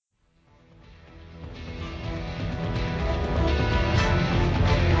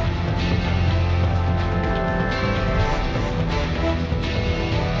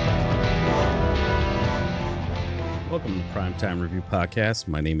Primetime Review Podcast.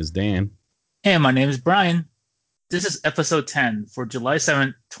 My name is Dan. Hey, my name is Brian. This is episode 10 for July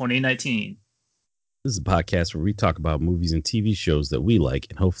 7th, 2019. This is a podcast where we talk about movies and TV shows that we like,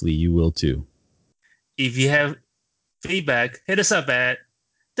 and hopefully you will too. If you have feedback, hit us up at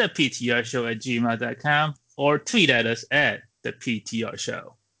theptrshow@gmail.com or tweet at us at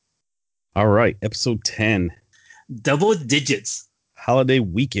theptrshow. All right, episode 10. Double digits. Holiday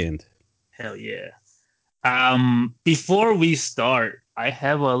weekend. Hell yeah. Before we start, I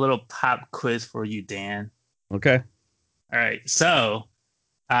have a little pop quiz for you, Dan. Okay. All right. So,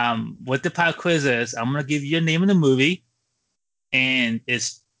 what the pop quiz is, I'm gonna give you a name of the movie, and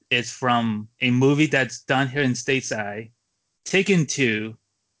it's from a movie that's done here in stateside, taken to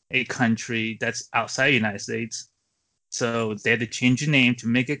a country that's outside the United States. So they had to change the name to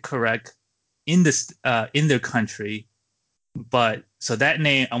make it correct in their country. But so that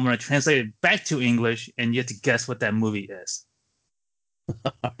name, I'm gonna translate it back to English, and you have to guess what that movie is.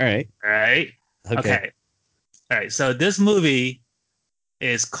 All right. All right. Okay. All right. So this movie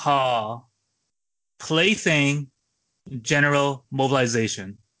is called Plaything General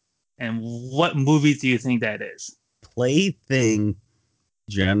Mobilization. And what movie do you think that is? Plaything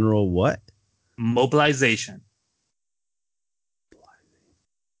General what? Mobilization.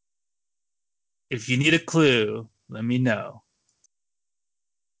 If you need a clue, let me know.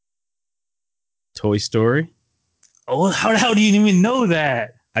 Toy Story? Oh, how the hell do you even know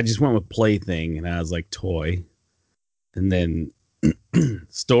that? I just went with Plaything, and I was like, toy. And then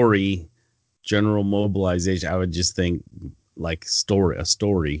story, General Mobilization. I would just think like a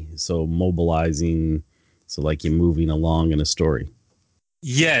story. So mobilizing, so like you're moving along in a story.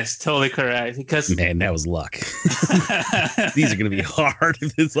 Yes, totally correct. Because Man, that was luck. These are going to be hard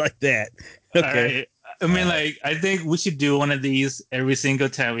if it's like that. Okay. right. I mean, like, I think we should do one of these every single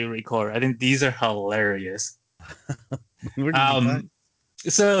time we record. I think these are hilarious. Where did you find?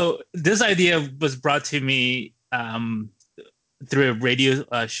 So this idea was brought to me through a radio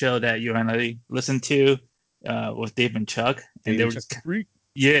show that you and I listened to with Dave and Chuck, and they were Chuck Freak?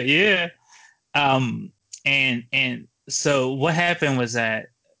 yeah. And so what happened was that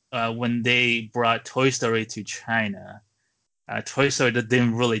when they brought Toy Story to China, Toy Story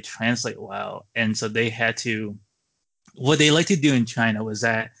didn't really translate well, and so they had to. What they like to do in China was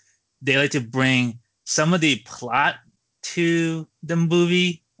that they like to bring some of the plot to the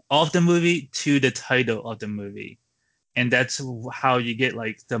movie, of the movie, to the title of the movie, and that's how you get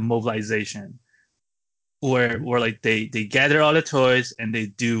like the mobilization, where like they gather all the toys and they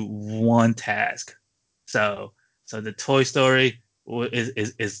do one task. So the Toy Story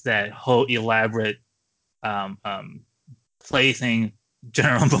is that whole elaborate um, um, plaything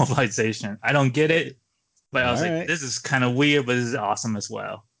general mobilization. I don't get it, but I All was like, right. this is kind of weird, but this is awesome as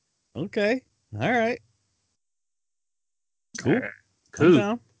well. Okay. All right. All Cool. right, I'm cool.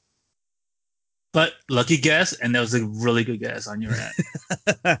 down. But lucky guess, and that was a really good guess on your end.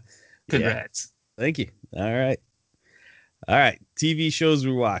 Yeah. Congrats. Thank you. All right. All right. TV shows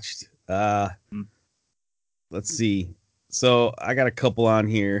we watched. Mm. Let's see. So I got a couple on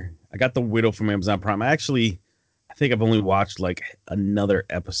here. I got The Widow from Amazon Prime. I think I've only watched like another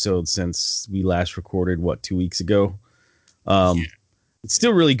episode since we last recorded, 2 weeks ago. Yeah. It's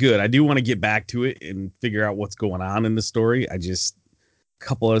still really good. I do want to get back to it and figure out what's going on in the story. A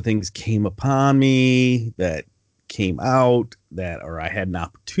couple other things came upon me that came out or I had an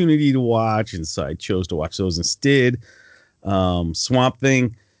opportunity to watch, and so I chose to watch those instead. Swamp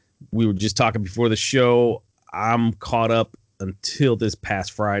Thing, we were just talking before the show. I'm caught up until this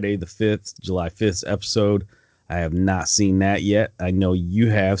past Friday, the 5th, July 5th episode. I have not seen that yet. I know you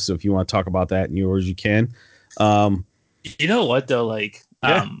have, so if you want to talk about that in yours, you can. You know what though? Like,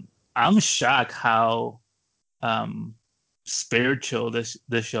 Yeah. I'm shocked how um spiritual this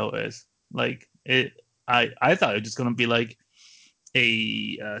show is. Like it, I thought it was just gonna be like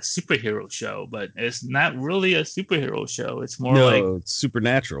a superhero show, but it's not really a superhero show. It's more like No, it's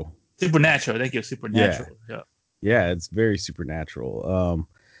supernatural. supernatural. Thank you, Yeah. supernatural. Yeah. Yeah, it's very supernatural.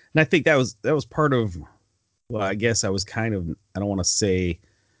 And I think that was part of, well, I guess I was kind of, I don't want to say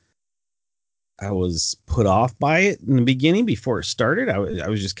I was put off by it in the beginning before it started. I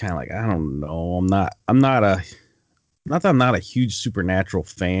was just kind of like, I don't know. Not that I'm not a huge supernatural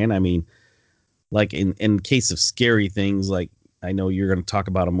fan. I mean, like in case of scary things, like I know you're going to talk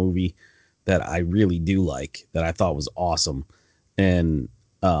about a movie that I really do like that I thought was awesome. And,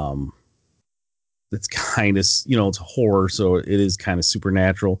 it's kind of, it's horror, so it is kind of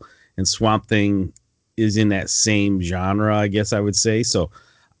supernatural. And Swamp Thing is in that same genre, I guess I would say. So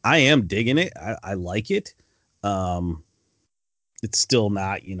I am digging it. I like it. Um, it's still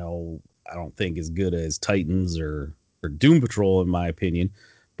not, I don't think as good as Titans or or Doom Patrol in my opinion.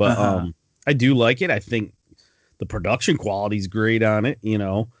 But Uh-huh. I do like it. I think the production quality is great on it. You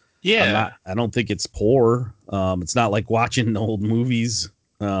know, Yeah. I don't think it's poor. It's not like watching old movies.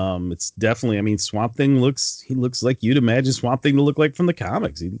 It's definitely, I mean, Swamp Thing he looks like you'd imagine Swamp Thing to look like from the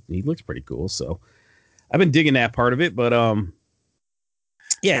comics. He looks pretty cool. So I've been digging that part of it, but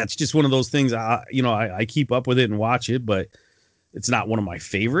yeah, it's just one of those things. I keep up with it and watch it, but it's not one of my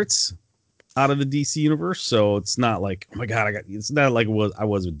favorites out of the DC universe. So it's not like, oh my god, it's not like I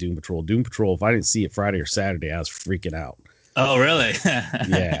was with Doom Patrol. Doom Patrol, if I didn't see it Friday or Saturday, I was freaking out. Oh, really?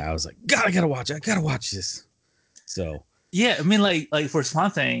 Yeah, I was like, God, I gotta watch it. I gotta watch this. So Yeah, I mean, like for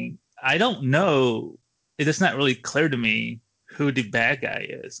Swamp Thing, I don't know. It is not really clear to me who the bad guy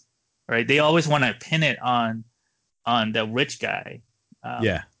is, right? They always want to pin it on the rich guy,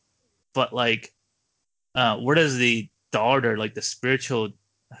 yeah, but like, where does the daughter, like the spiritual,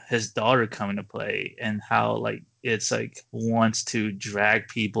 his daughter, come into play, and how like it's like wants to drag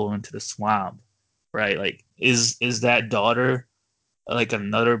people into the swamp, right? Like, is that daughter like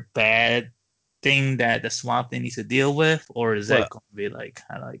another bad thing that the swamp thing needs to deal with, or is well, that going to be like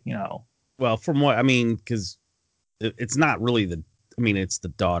kind of like from what I mean, because it's not really I mean, it's the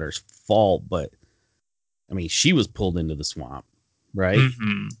daughter's fault, but I mean, she was pulled into the swamp, right?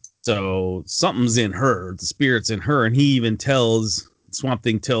 hmm So something's in her, the spirit's in her, and he even tells Swamp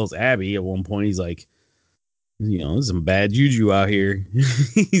Thing tells Abby at one point, he's like, you know, there's some bad juju out here.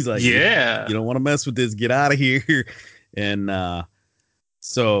 He's like, you yeah, don't want to mess with this, get out of here. And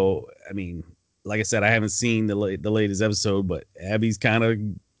so I mean, like I said, I haven't seen the latest episode, but Abby's kind of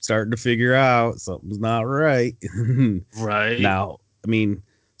starting to figure out something's not right. right. Now, I mean,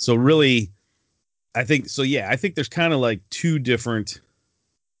 so really, I think so. Yeah, I think there's kind of like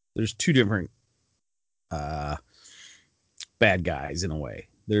there's two different uh bad guys in a way.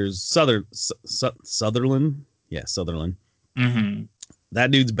 There's Sutherland. Yeah, Sutherland. hmm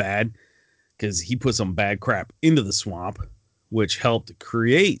That dude's bad because he put some bad crap into the swamp, which helped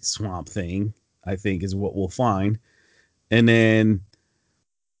create Swamp Thing, I think is what we'll find. And then,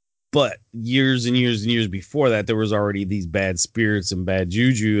 but years and years and years before that, there was already these bad spirits and bad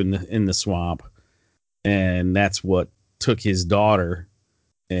juju in the swamp. And that's what took his daughter.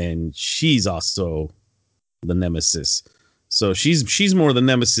 And she's also the nemesis. So she's more the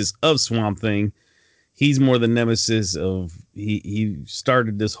nemesis of Swamp Thing. He's more the nemesis of he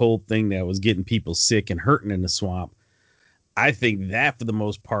started this whole thing that was getting people sick and hurting in the swamp. I think that for the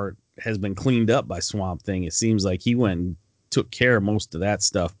most part has been cleaned up by Swamp Thing. It seems like he went and took care of most of that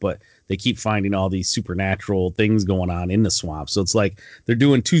stuff, but they keep finding all these supernatural things going on in the swamp. So it's like they're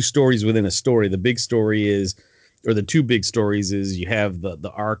doing two stories within a story. The big story is, or the two big stories is, you have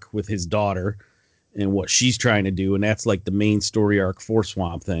the arc with his daughter and what she's trying to do, and that's like the main story arc for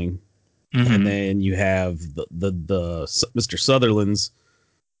Swamp Thing. And hmm then you have the Mr. Sutherland's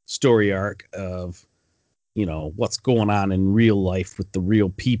story arc of, you know, what's going on in real life with the real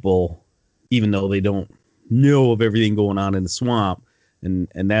people, even though they don't know of everything going on in the swamp. And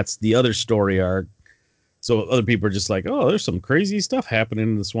that's the other story arc. So other people are just like, oh, there's some crazy stuff happening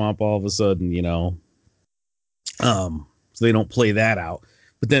in the swamp all of a sudden, you know. So they don't play that out.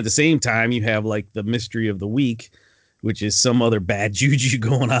 But then at the same time, you have like the mystery of the week, which is some other bad juju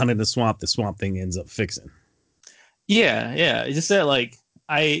going on in the swamp. The Swamp Thing ends up fixing. Yeah, yeah. It's just that like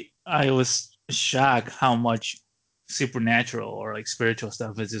I was shocked how much supernatural or like spiritual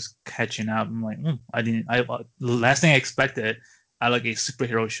stuff is just catching up. I'm like, I didn't. I the last thing I expected, I like a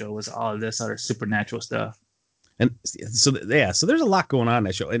superhero show was all of this other supernatural stuff. And so, yeah, so there's a lot going on in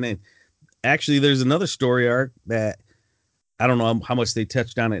that show. And then actually, there's another story arc that I don't know how much they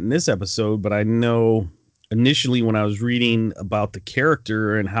touched on it in this episode, but I know initially when I was reading about the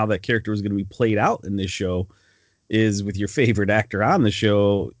character and how that character was going to be played out in this show is with your favorite actor on the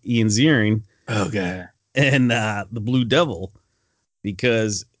show, Ian Ziering, Okay. and the Blue Devil,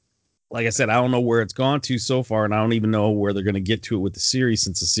 because like I said, I don't know where it's gone to so far, and I don't even know where they're going to get to it with the series,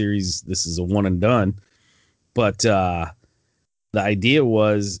 since the series, this is a one and done. But the idea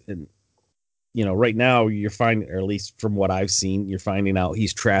was, and you know, right now you're finding, or at least from what I've seen, you're finding out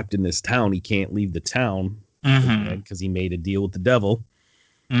he's trapped in this town. He can't leave the town again Mm-hmm. because he made a deal with the devil.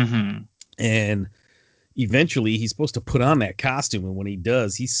 Mm-hmm. And eventually he's supposed to put on that costume. And when he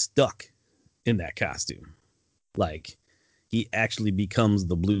does, he's stuck in that costume. Like he actually becomes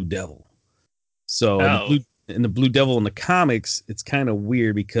the Blue Devil. So Oh. in the Blue Devil in the comics, it's kind of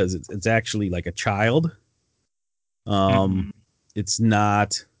weird because it's actually like a child. Um, Mm-hmm. it's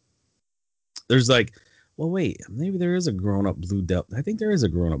not, there's like, well, wait, maybe there is a grown up Blue Devil. I think there is a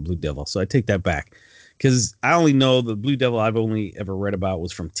grown up Blue Devil. So I take that back because I only know the Blue Devil I've only ever read about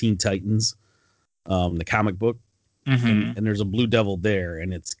was from Teen Titans, the comic book. Mm-hmm. and there's a Blue Devil there,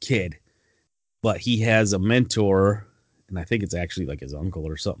 and it's Kid, but he has a mentor, and I think it's actually like his uncle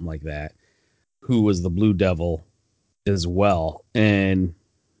or something like that, who was the Blue Devil as well. And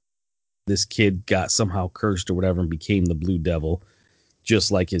this kid got somehow cursed or whatever and became the Blue Devil,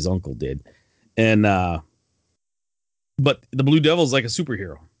 just like his uncle did. And but the Blue Devil's like a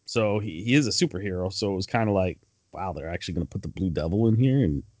superhero, so he is a superhero. So it was kind of like, wow, they're actually going to put the Blue Devil in here,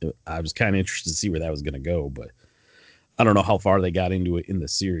 and I was kind of interested to see where that was going to go, but I don't know how far they got into it in the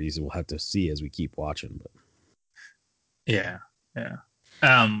series. We'll have to see as we keep watching. But Yeah, yeah.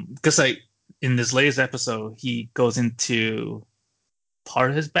 Because like in this latest episode, he goes into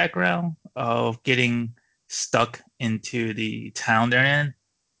part of his background of getting stuck into the town they're in.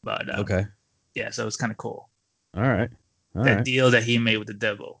 But okay, yeah, so it's kind of cool. all right, all That right. deal that he made with the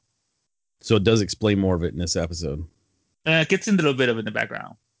devil. So it does explain more of it in this episode. Gets into a little bit of it in the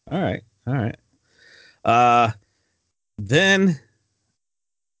background. All right, all right. Uh, then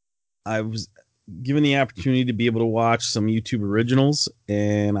I was given the opportunity to be able to watch some YouTube originals,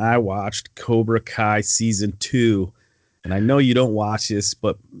 and I watched Cobra Kai season 2. And I know you don't watch this,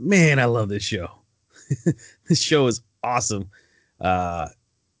 but man, I love this show. This show is awesome. Uh,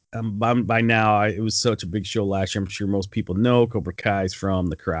 by now, it was such a big show last year. I'm sure most people know Cobra Kai is from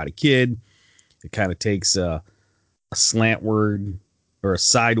The Karate Kid. It kind of takes a slantward or a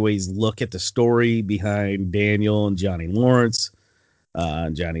sideways look at the story behind Daniel and Johnny Lawrence.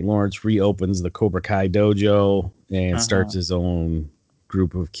 Johnny Lawrence reopens the Cobra Kai dojo and Uh-huh. starts his own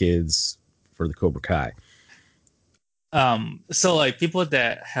group of kids for the Cobra Kai. So like people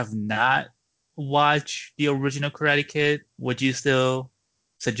that have not watched the original Karate Kid, would you still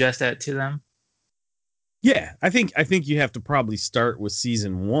suggest that to them? Yeah, I think you have to probably start with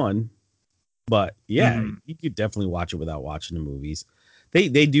season 1, but yeah, Mm-hmm. you could definitely watch it without watching the movies. They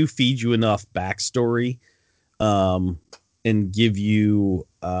do feed you enough backstory, um, and give you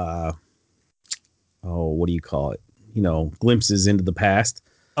what do you call it? Glimpses into the past.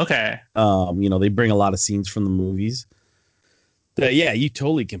 Okay. They bring a lot of scenes from the movies that, yeah, you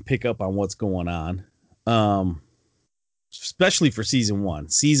totally can pick up on what's going on. Um, Especially for season 1,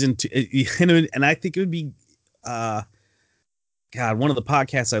 season 2, and I think it would be, uh, God, one of the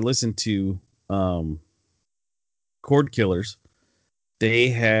podcasts I listened to, Cord Killers, they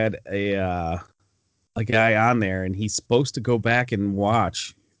had a guy on there, and he's supposed to go back and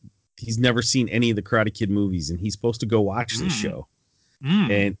watch. He's never seen any of the Karate Kid movies, and he's supposed to go watch this Mm. show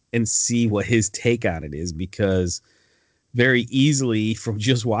Mm. and see what his take on it is, because very easily from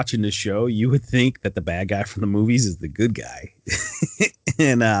just watching the show, you would think that the bad guy from the movies is the good guy.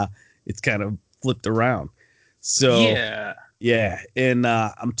 And it's kind of flipped around. So Yeah. yeah, and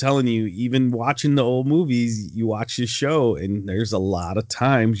I'm telling you, even watching the old movies, you watch this show, and there's a lot of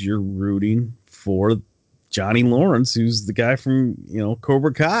times you're rooting for Johnny Lawrence, who's the guy from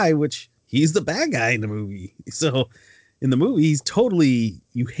Cobra Kai, which he's the bad guy in the movie. So in the movie, he's totally,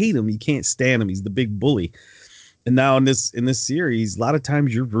 you hate him, you can't stand him, he's the big bully. And now in this series, a lot of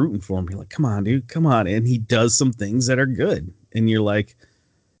times you're rooting for him. You're like, come on, dude, come on, and he does some things that are good, and you're like,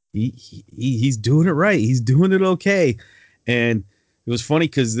 he's doing it right, he's doing it okay. And it was funny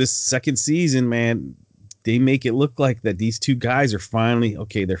because this second season, man, they make it look like that these two guys are finally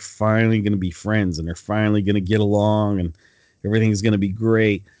okay. They're finally going to be friends, and they're finally going to get along, and everything's going to be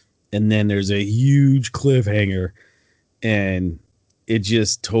great. And then there's a huge cliffhanger, and it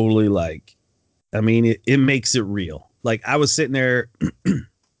just totally, like, I mean, it makes it real. Like, I was sitting there.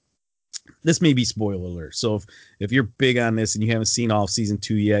 This may be spoiler alert. So if you're big on this and you haven't seen all of season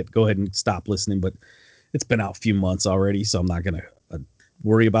 2 yet, go ahead and stop listening. But it's been out a few months already, so I'm not gonna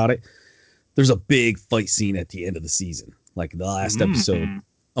worry about it. There's a big fight scene at the end of the season, like the last episode, Mm.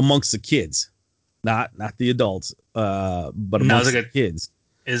 amongst the kids, not the adults, but Now it's amongst the like kids.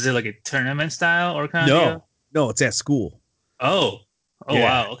 is it like a tournament style or kind of deal? No, no, it's at school. Oh. Oh Yeah,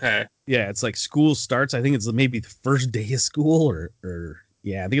 wow. Okay. yeah, it's like school starts. I think it's maybe the first day of school, or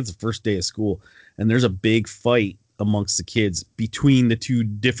yeah, I think it's the first day of school, and there's a big fight amongst the kids between the two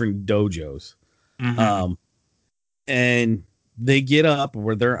different dojos. Mm-hmm. Um, and they get up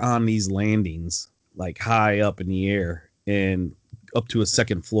where they're on these landings, like high up in the air and up to a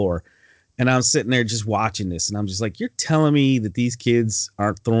second floor. And I'm sitting there just watching this, and I'm just like, you're telling me that these kids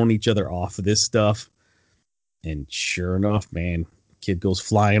aren't throwing each other off of this stuff? And sure enough, man, kid goes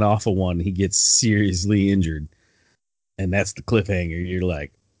flying off of one. He gets seriously injured. And that's the cliffhanger. You're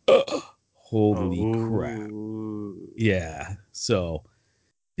like, ugh, holy crap. Oh. Yeah. So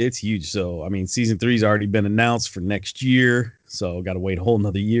it's huge. So, I mean, season 3's already been announced for next year. So, got to wait a whole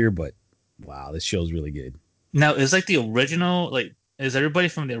nother year. But wow, this show's really good. Now is like the original like Is everybody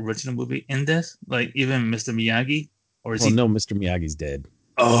from the original movie in this? Like even Mr. Miyagi, or is Well, he? no, Mr. Miyagi's dead.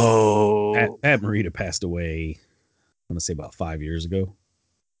 Oh, Pat Morita passed away, I want to say about 5 years ago.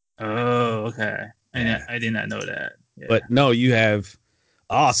 oh, okay. Yeah. I did not know that. Yeah. But no, you have.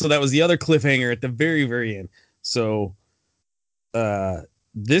 So that was the other cliffhanger at the very, very end. So uh,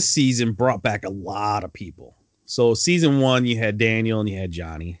 this season brought back a lot of people. So season one, you had Daniel and you had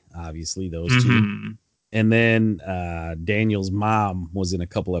Johnny, obviously those two. Mm-hmm. And then Daniel's mom was in a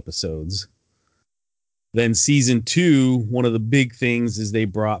couple episodes. Then season two, one of the big things is they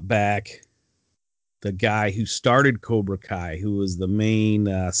brought back the guy who started Cobra Kai, who was the main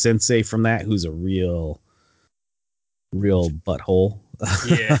sensei from that, who's a real butthole.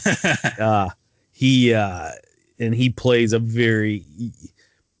 Yeah. uh, he and he plays a very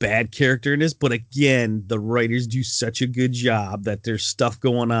bad character in this, but again, the writers do such a good job that there's stuff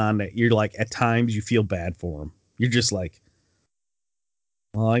going on that you're like, at times you feel bad for him. You're just like,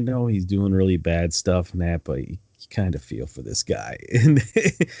 well, I know he's doing really bad stuff and that, but you kind of feel for this guy. And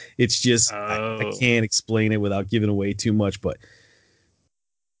it's just, I Oh. can't explain it without giving away too much, but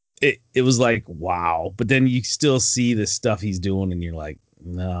it was like, wow. But then you still see the stuff he's doing and you're like,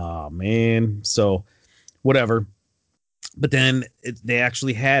 nah, man. So whatever. But then they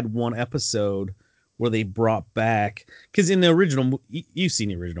actually had one episode where they brought back, because in the original, you've seen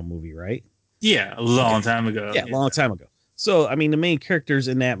the original movie, right? Yeah, a Okay. long time ago. Yeah, a long time ago. So, I mean, the main characters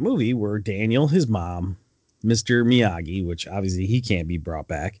in that movie were Daniel, his mom, Mr. Miyagi, which obviously he can't be brought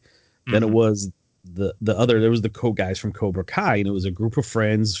back. Then it Mm-hmm. was there was the guys from Cobra Kai, and it was a group of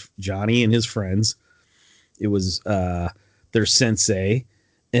friends, Johnny and his friends. It was their sensei,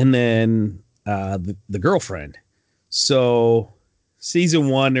 and then the girlfriend. So, season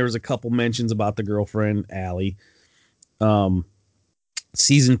one, there was a couple mentions about the girlfriend, Allie. Um,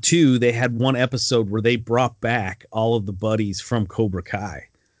 Season two, they had one episode where they brought back all of the buddies from Cobra Kai,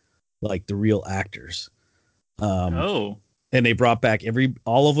 like the real actors. Um, Oh. and they brought back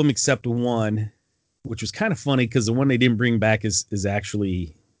all of them except one, which was kind of funny because the one they didn't bring back is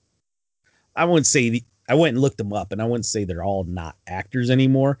actually, I wouldn't say I went and looked them up, and I wouldn't say they're all not actors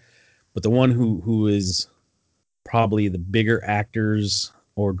anymore, but the one who is probably the bigger actors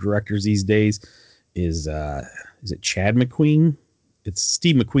or directors these days is it Chad McQueen? It's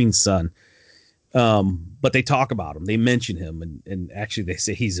Steve McQueen's son. But they talk about him. They mention him, and actually they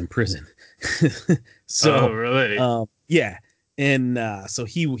say he's in prison. Oh, So, really? yeah, and so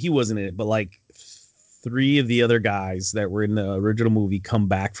he wasn't in it, but like three of the other guys that were in the original movie come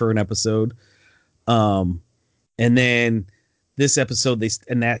back for an episode. Um, and then this episode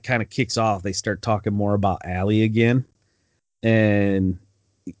and that kind of kicks off. They start talking more about Allie again, and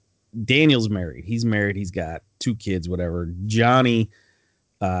Daniel's married. He's married. He's got two kids, whatever. Johnny,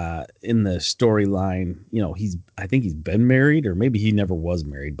 in the storyline, I think he's been married, or maybe he never was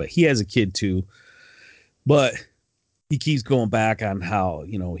married, but he has a kid too. But he keeps going back on how,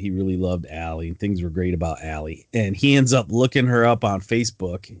 he really loved Allie and things were great about Allie. And he ends up looking her up on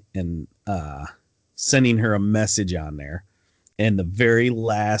Facebook and sending her a message on there. And the very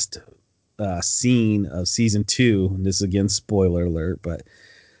last scene of season two, and this is again spoiler alert, but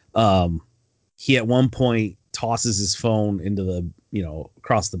he at one point tosses his phone into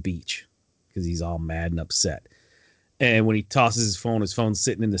across the beach because he's all mad and upset. And when he tosses his phone's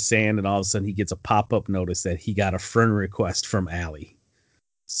sitting in the sand, and all of a sudden he gets a pop-up notice that he got a friend request from Allie.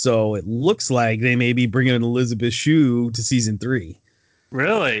 So it looks like they may be bringing Elizabeth Shue to season 3.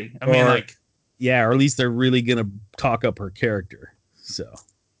 Really? I mean, Or, like, yeah, or at least they're really going to talk up her character. So,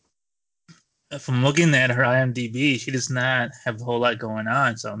 from looking at her IMDb, she does not have a whole lot going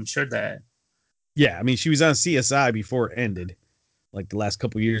on. So I'm sure that. yeah, I mean, she was on CSI before it ended, like the last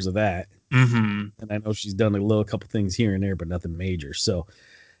couple years of that. Mm-hmm. And I know she's done a couple things here and there, but nothing major. So,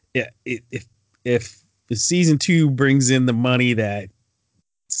 yeah, if the season 2 brings in the money that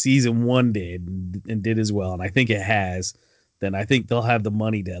season 1 did and did as well, and I think it has, then I think they'll have the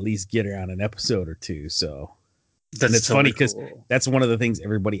money to at least get her on an episode or two. So, and That's it's funny totally because cool. that's one of the things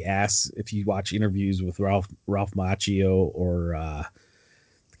everybody asks if you watch interviews with Ralph Macchio or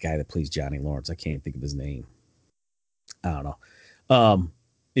the guy that plays Johnny Lawrence. I can't think of his name. I don't know.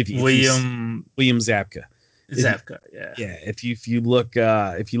 If you William William Zabka. If, Zabka, yeah. yeah, if you look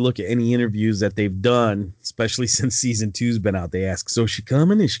at any interviews that they've done, especially since season 2's been out, they ask, "So is she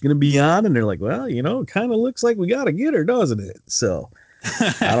coming? Is she going to be on?" And they're like, "Well, it kind of looks like we got to get her, doesn't it?" So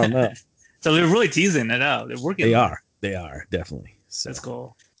I don't know. So they're really teasing it out. They're working on it. They are definitely. So That's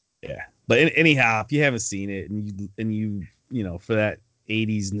cool. yeah, but anyhow, if you haven't seen it and you for that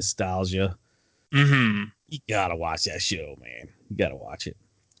 '80s nostalgia, Mm-hmm. you gotta watch that show, man. You gotta watch it.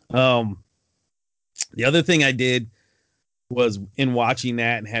 Um, the other thing I did was in watching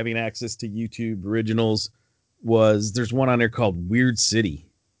that and having access to YouTube originals was there's one on there called Weird City.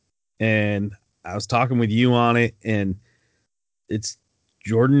 And I was talking with you on it, and it's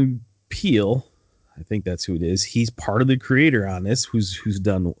Jordan Peele. I think that's who it is. He's part of the creator on this. Who's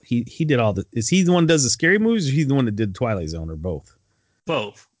done? He did all the. Is he the one that does the scary movies, or he's the one that did Twilight Zone, or both?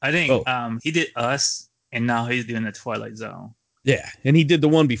 Both. I think Both. he did Us, and now he's doing the Twilight Zone. Yeah, and he did the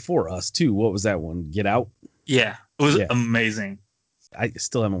one before Us too. What was that one? Get Out. Yeah, it was Yeah. amazing. I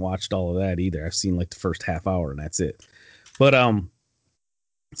still haven't watched all of that either. I've seen like the first half hour, and that's it. But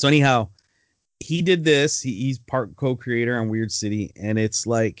so anyhow, he did this. He's part co-creator on Weird City, and it's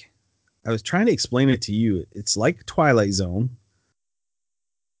like I was trying to explain it to you. It's like Twilight Zone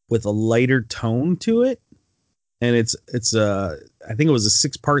with a lighter tone to it, and it's I think it was a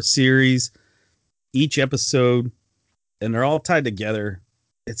 6-part series, each episode, and they're all tied together.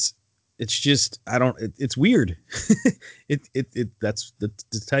 It's just it's weird. That's the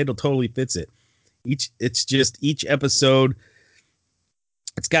title totally fits it. Each episode.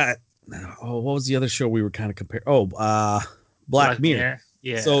 It's got what was the other show we were kind of comparing? Black Mirror.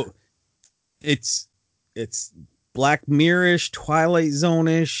 Yeah. So it's Black Mirror-ish, Twilight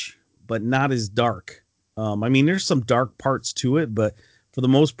Zone-ish, but not as dark. I mean, there's some dark parts to it, but for the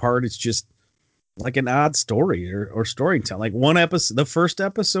most part, it's just like an odd story or storytelling. Like one episode, the first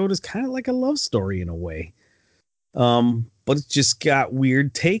episode is kind of like a love story in a way. But it just got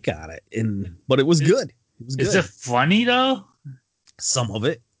weird take on it, but it was good. It was good. Is it funny though? Some of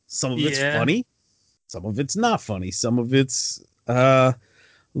it's funny, some of it's not funny, some of it's a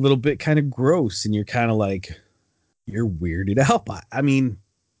little bit kind of gross, and you're kind of like you're weirded out by. I mean,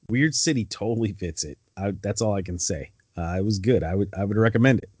 Weird City totally fits it. That's all I can say. It was good. I would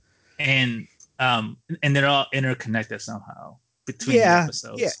recommend it. And they're all interconnected somehow between the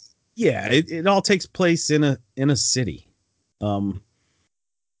episodes. Yeah. It all takes place in a city, not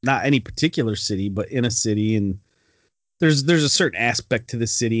any particular city, but in a city, and there's a certain aspect to the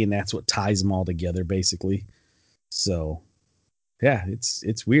city, and that's what ties them all together, basically. So, yeah,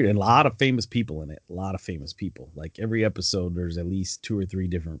 it's weird, and a lot of famous people in it. A lot of famous people. Like every episode, there's at least 2 or 3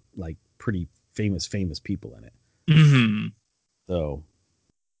 different, like pretty famous people in it. Mm-hmm. So,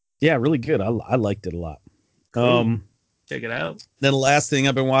 yeah, really good. I liked it a lot. Cool. Check it out. Then the last thing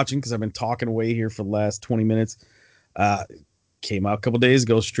I've been watching, because I've been talking away here for the last 20 minutes, came out a couple days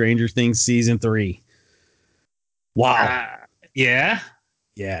ago. Stranger Things season 3. Wow. Yeah.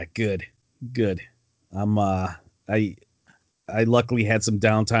 Yeah. Good. I luckily had some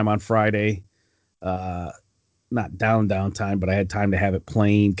downtime on Friday. Not downtime, but I had time to have it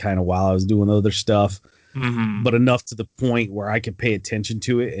playing kind of while I was doing other stuff. Mm-hmm. But enough to the point where I could pay attention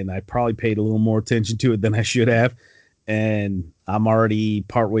to it, and I probably paid a little more attention to it than I should have. And I'm already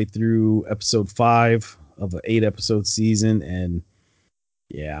partway through episode 5 of an 8-episode season, and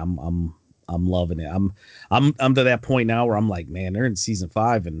yeah, I'm loving it. I'm to that point now where I'm like, man, they're in season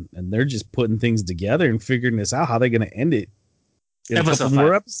 5, and they're just putting things together and figuring this out, how they're going to end it in a couple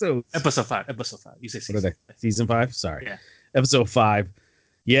more episodes. Episode 5. You say season 5? Sorry. Yeah. Episode 5.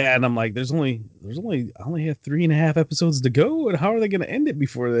 Yeah, and I'm like, I only have 3.5 episodes to go, and how are they going to end it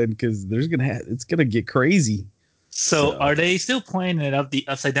before then? Because it's going to get crazy. So are they still playing it up the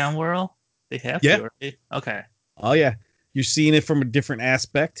upside down world? They have to, right? Okay. Oh yeah, you're seeing it from a different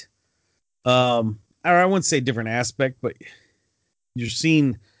aspect. Or I wouldn't say different aspect, but you're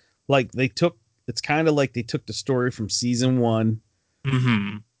seeing like it's kind of like they took the story from season 1,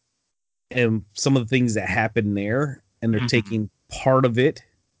 mm-hmm. and some of the things that happened there, and they're taking part of it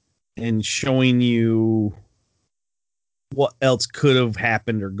and showing you what else could have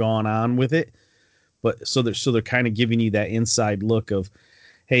happened or gone on with it. But so they're kind of giving you that inside look of,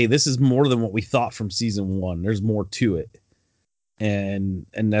 hey, this is more than what we thought from season 1. There's more to it. And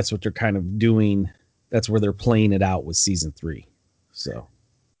that's what they're kind of doing. That's where they're playing it out with season 3. So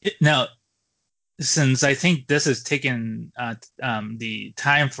now, since I think this is taking the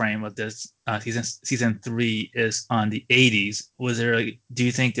time frame of this season 3 is on the 80s, do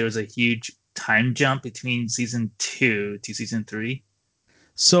you think there was a huge time jump between season 2 to season 3?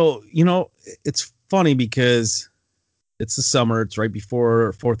 So, it's funny because it's the summer. It's right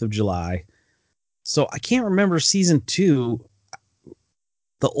before 4th of July. So I can't remember season 2.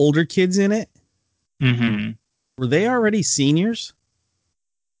 The older kids in it, were they already seniors?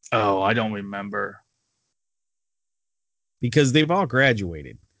 Oh, I don't remember. Because they've all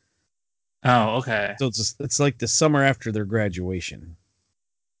graduated. Oh, okay. So it's like the summer after their graduation.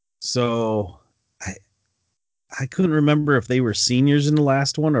 So I couldn't remember if they were seniors in the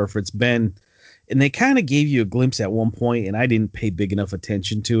last one or if it's been, and they kind of gave you a glimpse at one point, and I didn't pay big enough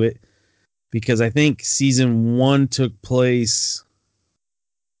attention to it. because I think season 1 took place.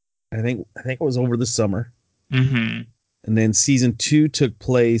 I think it was over the summer, Mm-hmm. and then season 2 took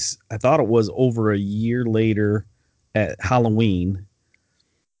place. I thought it was over a year later at Halloween,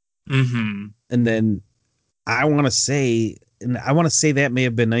 Mm-hmm. and then I want to say, that may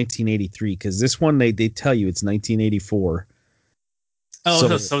have been 1983 because this one they tell you it's 1984. Oh,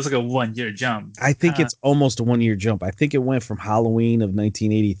 So so it's like a 1 year jump. I think it's almost a 1 year jump. I think it went from Halloween of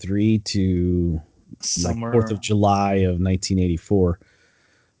 1983 to like 4th of Summer. July of 1984.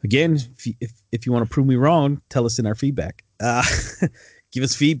 Again, if you want to prove me wrong, tell us in our feedback. Give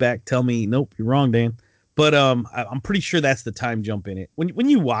us feedback. Tell me, nope, you're wrong, Dan. But I'm pretty sure that's the time jump in it. When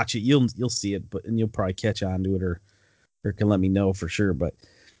you watch it, you'll see it, and you'll probably catch on to it or can let me know for sure. But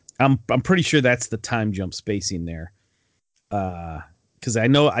I'm pretty sure that's the time jump spacing there. Because I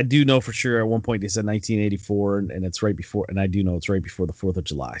do know for sure at one point they said 1984, and it's right before, and I do know it's right before the 4th of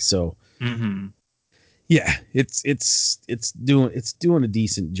July. So Mm-hmm. yeah, it's doing a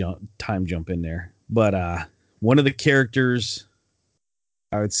decent time jump in there. But one of the characters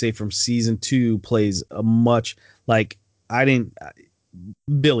I would say from season 2 plays a much like I didn't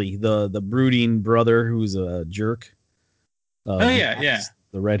Billy, the brooding brother who's a jerk Oh of yeah, yeah, Max,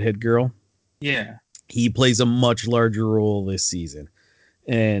 the redhead girl. yeah. He plays a much larger role this season.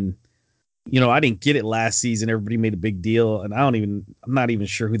 And I didn't get it last season. Everybody made a big deal, and I'm not even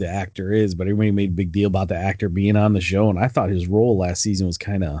sure who the actor is, but everybody made a big deal about the actor being on the show. And I thought his role last season was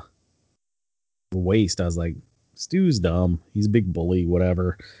kind of a waste. I was like, Stu's dumb. He's a big bully,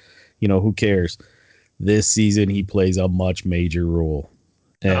 whatever. Who cares? This season, he plays a much major role.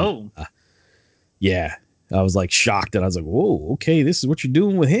 And Oh, yeah, I was like shocked, and I was like, whoa, okay, this is what you're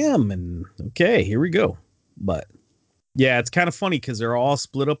doing with him. And okay, here we go. But yeah, it's kind of funny because they're all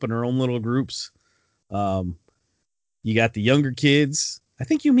split up in their own little groups. Um, You got the younger kids. I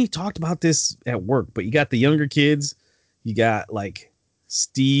think you and me talked about this at work, but you got the younger kids. You got like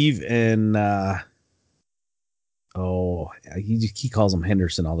Steve and he calls him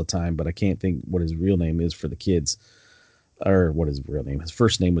Henderson all the time, but I can't think what his real name is for the kids, or what his real name, his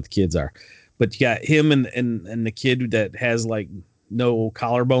first name with the kids are. But you got him and the kid that has like no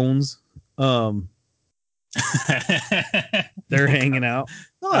collarbones. Um, they're hanging out.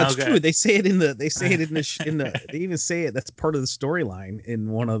 No, that's okay. true. They say it they even say it. That's part of the storyline in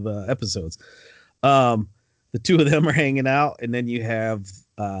one of the episodes. Um, the two of them are hanging out, and then you have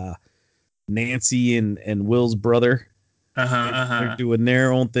Nancy and Will's brother. Uh-huh, They're uh-huh. doing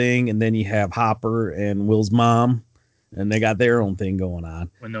their own thing, and then you have Hopper and Will's mom, and they got their own thing going on.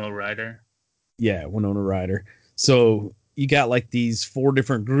 Winona Ryder. Yeah, Winona Ryder. So you got like these 4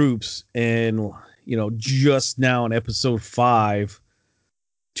 different groups, and just now in episode 5,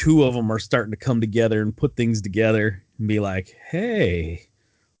 2 of them are starting to come together and put things together and be like, hey,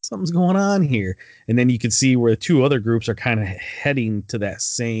 something's going on here. And then you can see where 2 other groups are kind of heading to that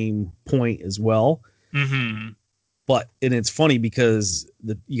same point as well. Mm-hmm. And it's funny because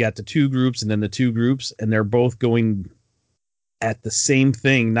you got the 2 groups and then the 2 groups, and they're both going at the same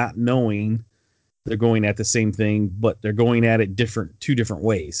thing, not knowing they're going at the same thing, but they're going at it 2 different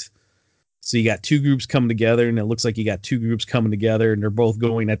ways. So you got 2 groups coming together, and it looks like you got 2 groups coming together, and they're both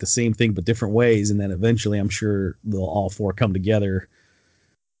going at the same thing but different ways. And then eventually, I'm sure they'll all 4 come together,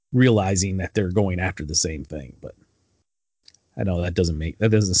 realizing that they're going after the same thing. But I know that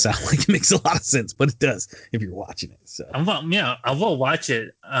doesn't sound like it makes a lot of sense, but it does if you're watching it. So I will watch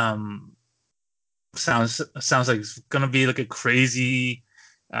it. Sounds like it's gonna be like a crazy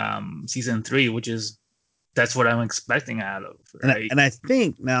season 3, which is that's what I'm expecting out of, right? and I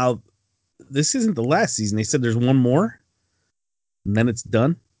think now this isn't the last season. They said there's one more, and then it's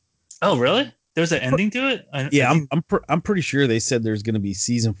done. Oh, really? There's an ending to it? I Yeah, didn't. I'm pretty sure they said there's going to be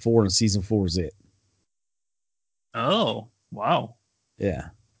season 4, and season 4 is it. Oh, wow. Yeah.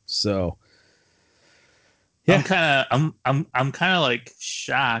 So yeah, I'm kind of like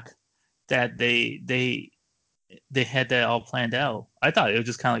shocked that they had that all planned out. I thought it was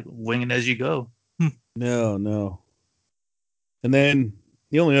just kind of like winging as you go. Hmm. no. And then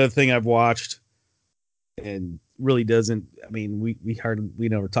the only other thing I've watched and really doesn't, I mean, we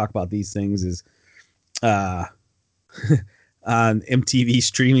never talk about these things is uh on MTV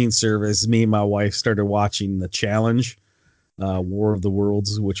streaming service, me and my wife started watching The Challenge, War of the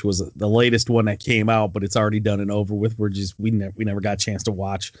Worlds, which was the latest one that came out, but it's already done and over with. We never got a chance to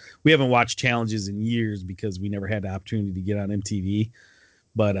watch. We haven't watched challenges in years because we never had the opportunity to get on MTV.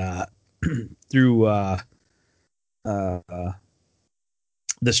 But through uh, the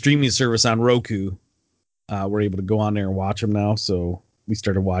streaming service on Roku, we're able to go on there and watch them now. So we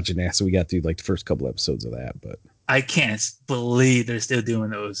started watching that. So we got through like the first couple episodes of that. But I can't believe they're still doing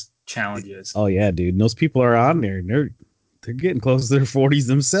those. challenges. Oh yeah, dude. And those people are on there. And they're getting close to their 40s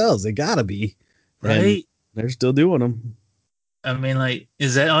themselves. They gotta be, and Right? they're still doing them. I mean, like,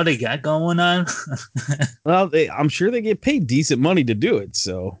 is that all they got going on? Well, I'm sure they get paid decent money to do it.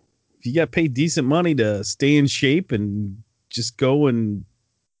 So if you got paid decent money to stay in shape and just go and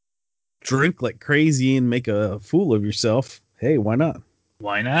drink like crazy and make a fool of yourself, hey, why not?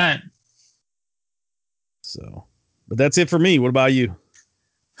 Why not? So, but that's it for me. What about you?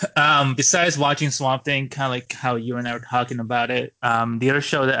 Besides watching Swamp Thing, kind of like how you and I were talking about it, the other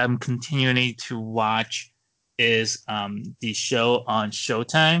show that I'm continuing to watch is the show on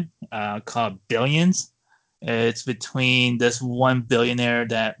Showtime called Billions. It's between this one billionaire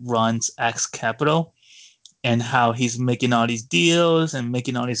that runs X Capital and how he's making all these deals and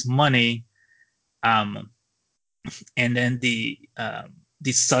making all this money. Um, and then the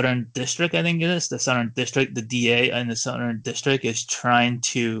Southern District, I think it is the Southern District, the DA in the Southern District is trying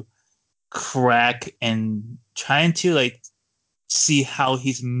to crack and trying to like see how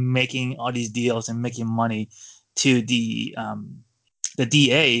he's making all these deals and making money to the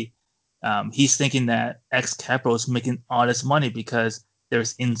DA. He's thinking that X Capital is making all this money because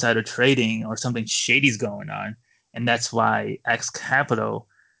there's insider trading or something shady's going on, and that's why X Capital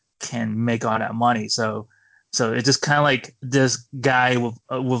can make all that money. So it's just kind of like this guy with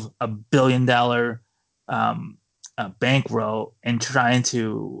 $1 billion bankroll and trying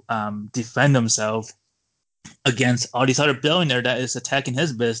to defend himself against all these other billionaire that is attacking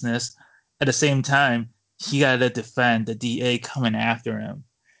his business. At the same time, he got to defend the DA coming after him.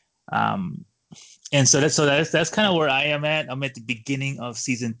 Um, and so that's kind of where I am at. I'm at the beginning of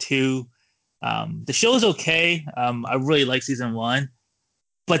season 2. The show is okay. I really like season 1,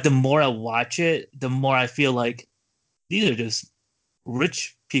 but the more I watch it, the more I feel like these are just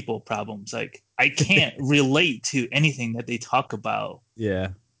rich people problems. Like I can't relate to anything that they talk about. Yeah.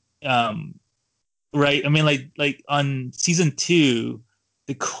 Um, right? I mean, like on season 2,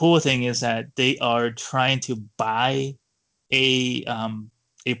 the cool thing is that they are trying to buy a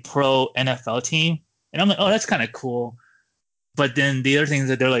a pro NFL team, and I'm like, oh, that's kind of cool. But then the other thing is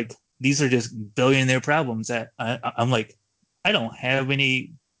that they're like, these are just billionaire problems that I'm like, I don't have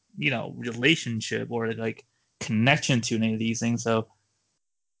any, relationship or like connection to any of these things. So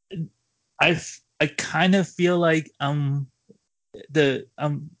I kind of feel like the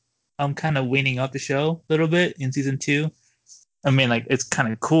I'm kind of weaning off the show a little bit in season 2. I mean, like it's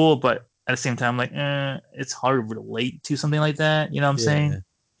kind of cool, but at the same time, like it's hard to relate to something like that. You know what I'm saying? Yeah.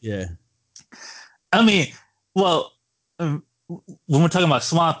 Yeah. I mean, well, when we're talking about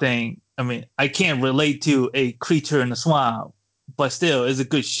Swamp Thing, I mean, I can't relate to a creature in the swamp, but still, it's a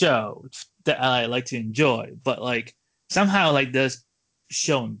good show that I like to enjoy. But like somehow, like this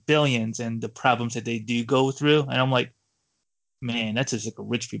showing billions and the problems that they do go through, and I'm like, man, that's just like a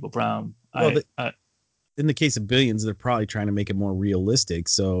rich people problem. Well, I in the case of billions, they're probably trying to make it more realistic.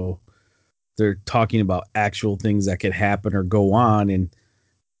 So they're talking about actual things that could happen or go on, and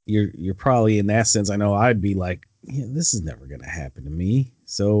you're probably in that sense. I know I'd be like, yeah, this is never going to happen to me.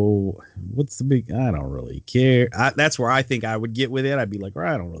 So what's the big? I don't really care. That's where I think I would get with it. I'd be like,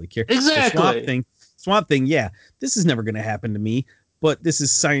 well, I don't really care. The exactly. Swamp Thing. Yeah, this is never going to happen to me. But this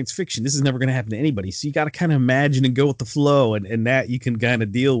is science fiction. This is never going to happen to anybody. So you got to kind of imagine and go with the flow, and that you can kind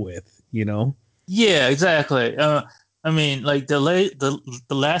of deal with. You know? Yeah, exactly. I mean, like the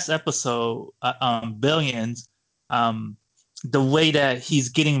last episode, Billions, um, the way that he's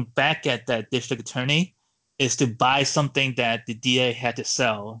getting back at that district attorney is to buy something that the DA had to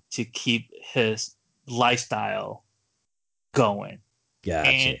sell to keep his lifestyle going.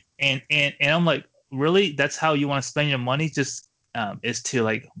 Gotcha. And I'm like, really? That's how you want to spend your money? Just is to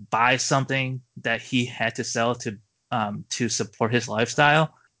like buy something that he had to sell to support his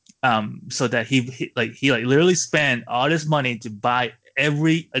lifestyle, so that he literally spent all this money to buy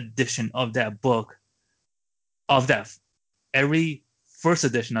every edition of that book, of that every first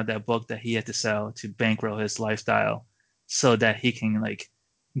edition of that book that he had to sell to bankroll his lifestyle, so that he can like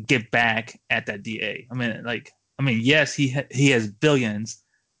get back at that DA. I mean, yes, he has billions,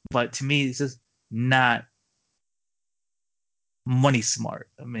 but to me, it's just not money smart.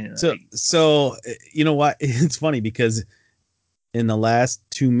 I mean, like, So you know what? It's funny because in the last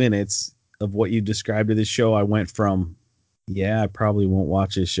 2 minutes of what you described of this show, I went from, yeah, I probably won't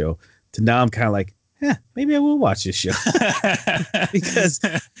watch this show, to now I'm kind of like, yeah, maybe I will watch this show.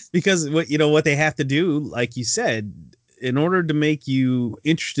 because what they have to do, like you said, in order to make you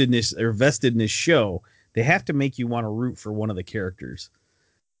interested in this or vested in this show, they have to make you want to root for one of the characters.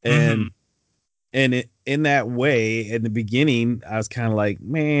 And mhm. in that way, in the beginning, I was kind of like,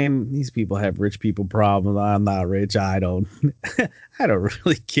 man, these people have rich people problems. I'm not rich. I don't, I don't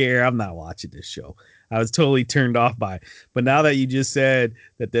really care. I'm not watching this show. I was totally turned off by it. But now that you just said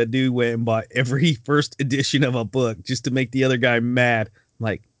that dude went and bought every first edition of a book just to make the other guy mad, I'm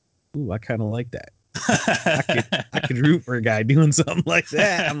like, ooh, I kind of like that. I could root for a guy doing something like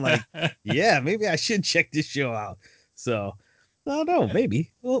that. I'm like, yeah, maybe I should check this show out. So, I don't know,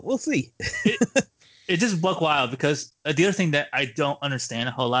 maybe we'll see. it, it just buck wild because the other thing that I don't understand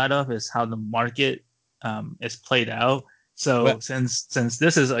a whole lot of is how the market is played out. Well, So since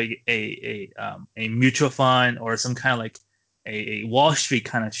this is a mutual fund or some kind of like a Wall Street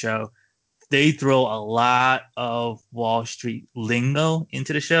kind of show, they throw a lot of Wall Street lingo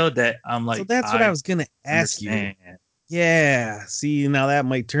into the show that I'm so like, that's what I I was gonna ask you. understand. Yeah, see, now that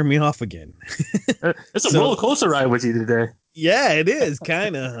might turn me off again. It's a So roller coaster ride with you today. yeah, it is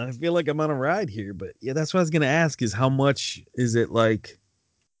kind of. I feel like I'm on a ride here, but yeah, that's what I was gonna ask: is how much is it like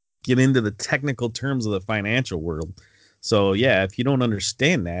get into the technical terms of the financial world? So yeah, if you don't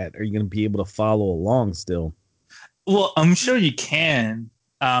understand that, are you gonna be able to follow along still? Well, I'm sure you can,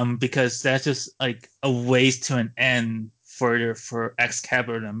 because that's just like a ways to an end for X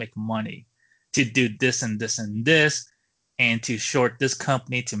Capital to make money, to do this and this and this, and to short this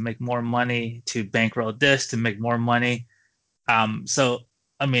company to make more money, to bankroll this to make more money. So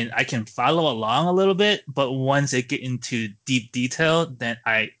I mean, I can follow along a little bit, but once it get into deep detail, then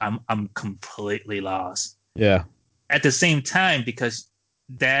I'm completely lost. Yeah, At the same time, because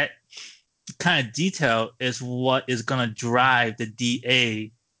that kind of detail is what is going to drive the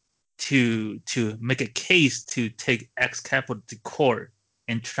DA to make a case to take X Capital to court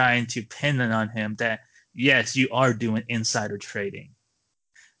and trying to pin it on him that yes, you are doing insider trading.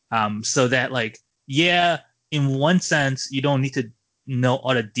 So that like yeah, in one sense, you don't need to know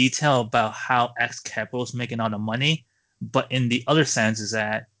all the detail about how X Capital is making all the money, but in the other sense is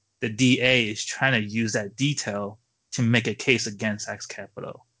that the DA is trying to use that detail to make a case against X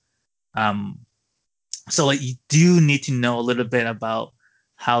Capital. Um, so like you do need to know a little bit about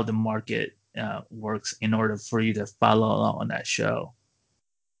how the market works in order for you to follow along on that show.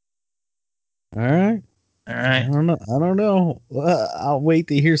 all right. All I right. don't know. I don't know. I'll wait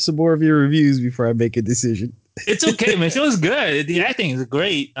to hear some more of your reviews before I make a decision. It's okay, man. It was good. The acting is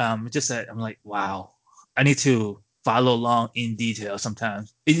great. Just that I'm like, wow, I need to follow along in detail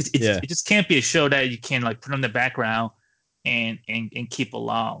sometimes. Yeah, It just can't be a show that you can like put on the background and keep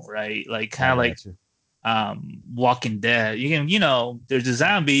along, right? Like kind I of like got you. Walking Dead. You can, there's the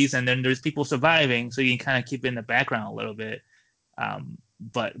zombies and then there's people surviving, so you can kind of keep it in the background a little bit.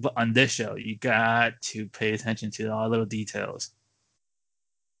 But on this show, you got to pay attention to all little details.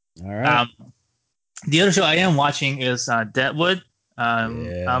 All right. Um, the other show I am watching is Deadwood. I'm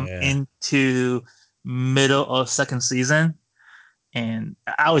Yeah. into middle of second season, and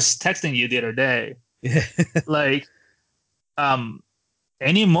I was texting you the other day, Yeah. like, um,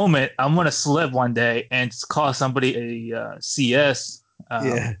 any moment I'm gonna slip one day and just call somebody a CS.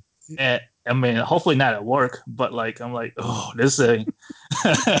 Yeah. I mean, hopefully not at work, but like I'm like, oh, this thing.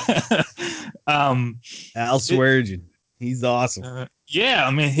 um, Al it, Swearingen. He's awesome. yeah,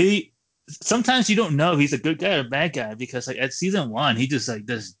 I mean, he sometimes you don't know if he's a good guy or a bad guy because like at season one, he just like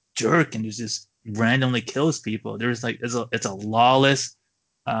this jerk and just randomly kills people. There's like it's a lawless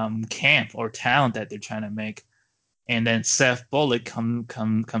camp or town that they're trying to make, and then Seth Bullock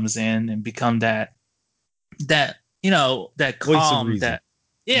comes in and become that that Voice of calm reason. that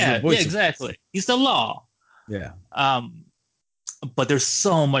He's the yeah voice of reason. exactly. He's the law. Yeah. Um, but there's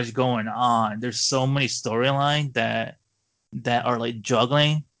so much going on. There's so many storyline that are like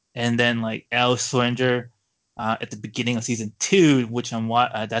juggling, and then like Al Swenger at the beginning of season two, which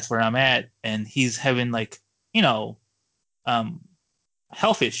that's where I'm at, and he's having like you know um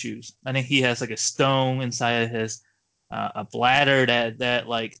health issues. I think he has like a stone inside of his a bladder that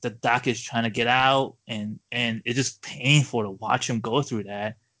like the doc is trying to get out, and it's just painful to watch him go through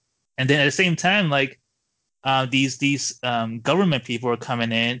that. And then at the same time, like these government people are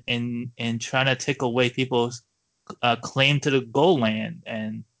coming in and trying to take away people's claim to the gold land,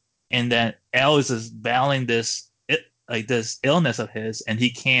 and that Al is just battling like this illness of his, and he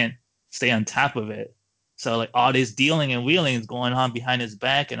can't stay on top of it. So like all this dealing and wheeling is going on behind his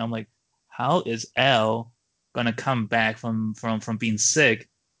back, and I'm like, how is Al gonna come back from being sick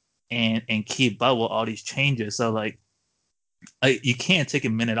and keep up with all these changes? So like you can't take a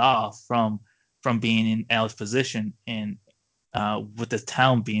minute off from being in Al's position, and with the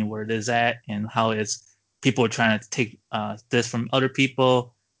town being where it is at, and how it's people are trying to take this from other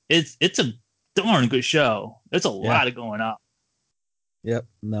people. It's a darn good show. There's a Yeah. lot of going on. Yep.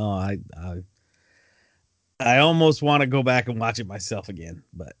 No, I I almost want to go back and watch it myself again,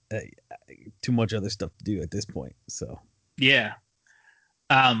 but too much other stuff to do at this point. So Yeah.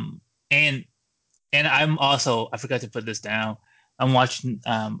 Um, and and I'm also I forgot to put this down. I'm watching.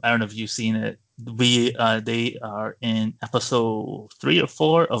 I don't know if you've seen it. They are in episode 3 or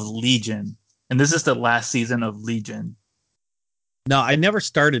 4 of Legion, and this is the last season of Legion. no, I never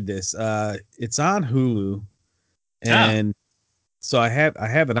started this. It's on Hulu, Ah, and so I have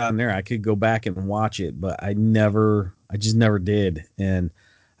it on there. I could go back and watch it, but I just never did. And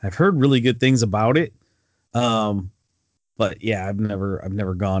I've heard really good things about it. Um, but yeah, I've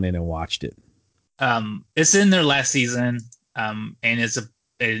never gone in and watched it. it's in their last season,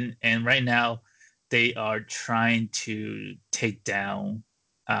 and and right now they are trying to take down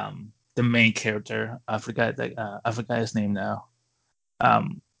the main character. I forgot his name now.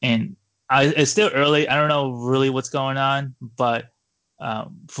 And it's still early. I don't know really what's going on, but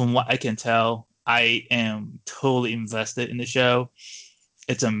from what I can tell, I am totally invested in the show.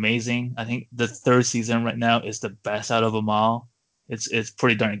 It's amazing. I think the third season right now is the best out of them all. It's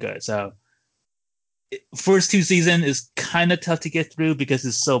pretty darn good. So first 2 season is kind of tough to get through because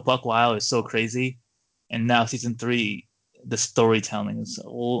it's so buck wild, it's so crazy, and now season 3, the storytelling is a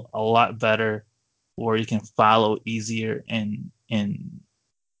lot better, where you can follow easier and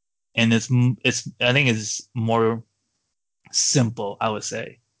it's I think it's more simple, I would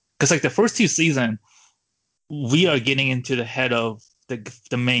say, because like the first 2 season, we are getting into the head of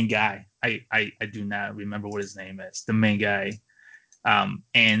the main guy. I do not remember what his name is. The main guy,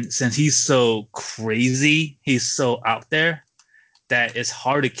 and since he's so crazy, he's so out there that it's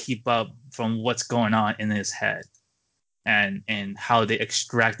hard to keep up from what's going on in his head and how they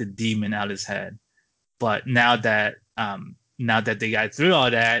extract the demon out of his head. But now that they got through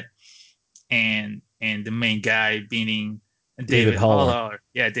all that, and the main guy being David David Haller. Haller.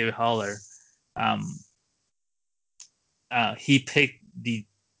 Yeah, David Haller. Um, he picked the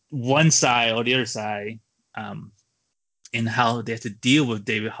one side or the other side, um, in how they have to deal with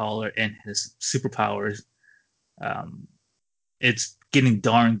David Haller and his superpowers. Um, it's getting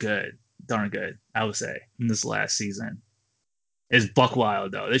darn good. I would say in this last season. It's buck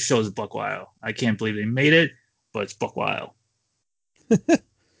wild though. This show is buck wild. I can't believe they made it, but it's buck wild.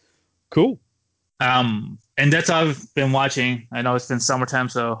 Cool. And that's all I've been watching. I know it's been summertime,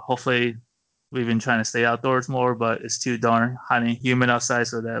 so hopefully we've been trying to stay outdoors more, but it's too darn hot and humid outside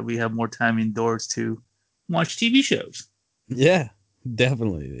so that we have more time indoors to watch TV shows. Yeah,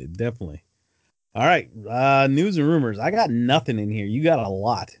 definitely, definitely. All right, news and rumors. I got nothing in here. You got a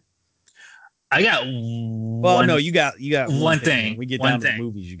lot. I got Well, no, one you got one one thing. When thing. we get One down to the thing.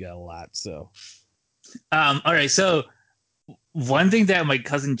 movies, you got a lot. So All right, so one thing that my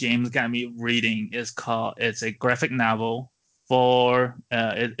cousin James got me reading it's a graphic novel for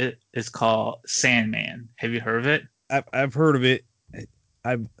it's called Sandman. Have you heard of it? I've heard of it.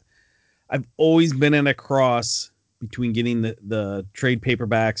 I've I've always been at a cross between getting the trade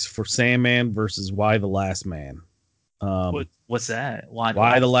paperbacks for Sandman versus Why the Last Man. What's that? Why the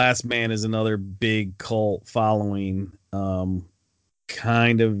Why the last? Last Man is another big cult following,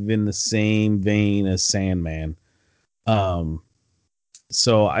 kind of in the same vein as Sandman. Um,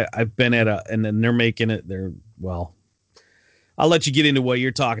 so I've been at a, and then they're making it. Well, I'll let you get into what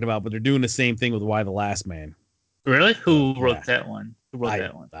you're talking about, but they're doing the same thing with Why the Last Man. Really? So Who yeah, wrote that one? Who wrote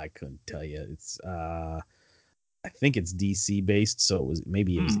that one? I couldn't tell you. It's I think it's DC based, so it was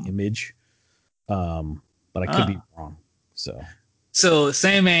Hmm. Image, but I could be Ah. wrong. So So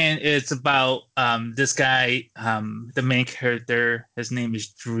Sandman is about this guy, the main character. His name is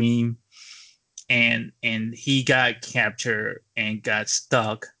Dream, and he got captured and got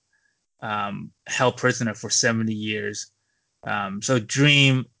stuck, held prisoner for 70 years. So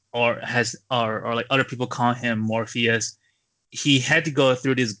Dream or like other people call him Morpheus. He had to go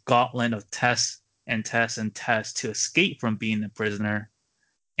through this gauntlet of tests and tests and tests to escape from being a prisoner.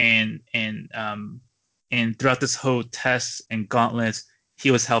 And and throughout this whole tests and gauntlets,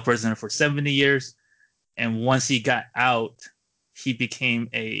 he was held prisoner for 70 years. And once he got out, he became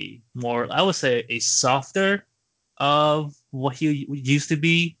a more, I would say, a softer of what he used to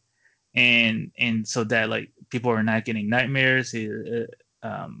be, and so that like people are not getting nightmares.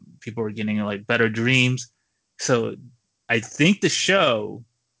 People are getting like better dreams. So I think the show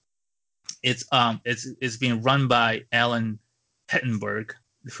it's being run by Alan Pettenberg,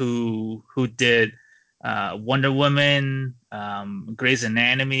 who did Wonder Woman, Grey's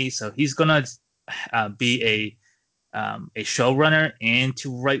Anatomy. So he's gonna be a showrunner and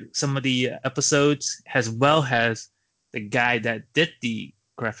to write some of the episodes, as well as the guy that did the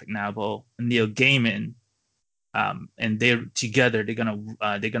graphic novel, Neil Gaiman. And they're together. They're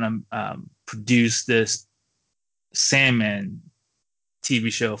gonna produce this Sandman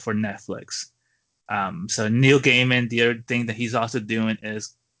TV show for Netflix. So Neil Gaiman, the other thing that he's also doing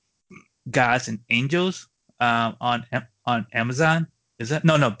is Gods and Angels on Amazon. Is that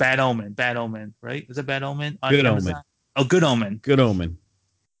no Bad Omen? Bad Omen, right? Is it Bad Omen on Good Amazon? Omen. Oh, Good Omen. Good Omen.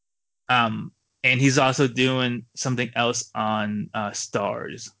 And he's also doing something else on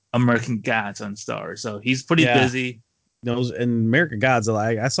Stars, American Gods on Stars. So he's pretty Yeah. busy. Those and American Gods.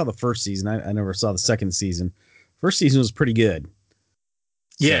 I saw the first season. I never saw the second season. First season was pretty good.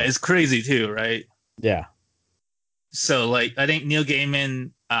 Yeah, So, it's crazy too, right? yeah. So like I think Neil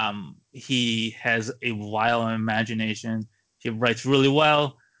Gaiman, he has a wild imagination. He writes really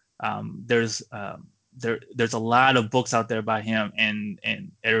well. There's a lot of books out there by him, and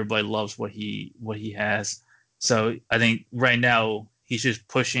everybody loves what he has. So I think right now he's just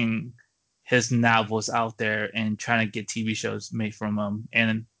pushing his novels out there and trying to get TV shows made from him.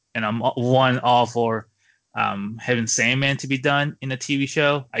 And I'm all for having Sandman to be done in a TV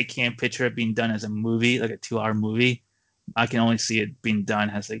show. I can't picture it being done as a movie, like a 2 hour movie. I can only see it being done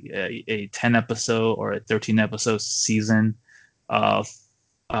as like a 10 episode or a 13 episode season of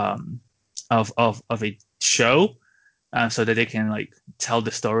um of a show, so that they can like tell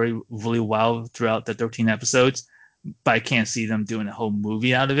the story really well throughout the 13 episodes. But I can't see them doing a whole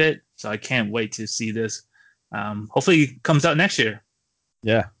movie out of it. So I can't wait to see this. Hopefully it comes out next year.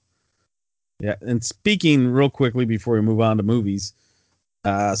 Yeah. Yeah. And speaking real quickly before we move on to movies,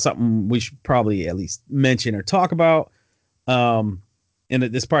 something we should probably at least mention or talk about. Um, and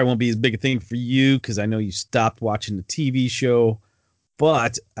this probably won't be as big a thing for you because I know you stopped watching the TV show.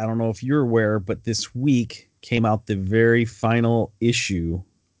 But I don't know if you're aware, but this week came out the very final issue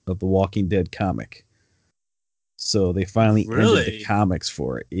of the Walking Dead comic. So they finally ended the Really? comics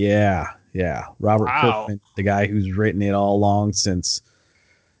for it. Yeah, yeah. Robert Wow. Kirkman, the guy who's written it all along since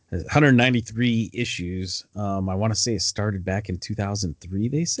 193 issues. I want to say it started back in 2003.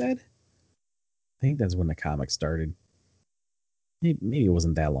 They said. I think that's when the comic started. Maybe it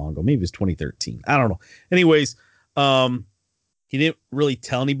wasn't that long ago. Maybe it was 2013. I don't know. Anyways, um, he didn't really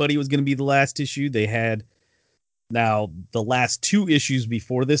tell anybody it was going to be the last issue. They had now the last 2 issues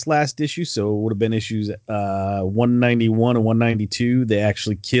before this last issue, so it would have been issues 191 and 192. They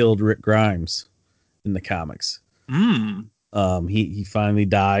actually killed Rick Grimes in the comics. Mm. He finally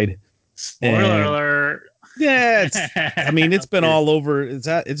died, Spoiler and alert. yeah, I mean it's been Okay. all over.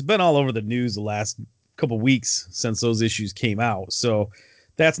 It's been all over the news the last couple weeks since those issues came out. So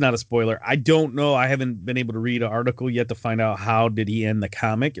that's not a spoiler. I don't know. I haven't been able to read an article yet to find out how did he end the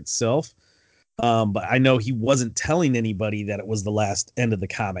comic itself. But I know he wasn't telling anybody that it was the last end of the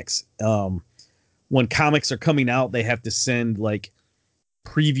comics. When comics are coming out, they have to send like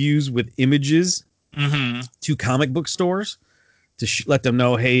previews with images Mm-hmm. to comic book stores to let them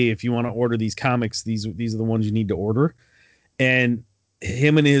know, hey, if you want to order these comics, these are the ones you need to order. And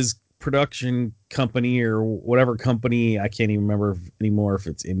him and his production company or whatever company, I can't even remember anymore if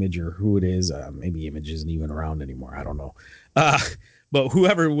it's Image or who it is. Maybe Image isn't even around anymore. I don't know. Uh, but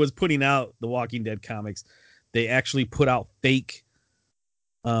whoever was putting out the Walking Dead comics, they actually put out fake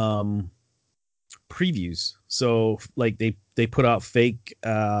previews. So like they put out fake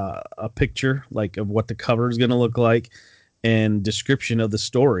a picture like of what the cover is going to look like and description of the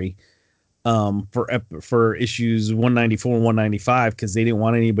story for issues 194 and 195 because they didn't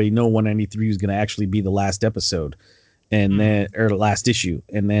want anybody to know 193 was going to actually be the last episode and then or the last issue.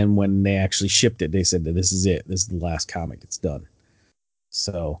 And then when they actually shipped it, they said that this is it. This is the last comic. It's done.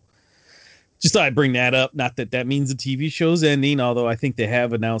 So just thought I'd bring that up. Not that that means the TV show's ending, although I think they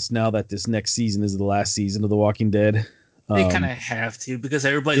have announced now that this next season is the last season of The Walking Dead. They kind of have to because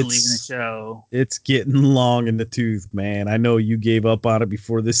everybody's leaving the It's show. it's getting long in the tooth, man. I know you gave up on it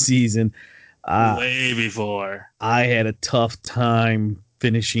before this season. Uh, Way before. I had a tough time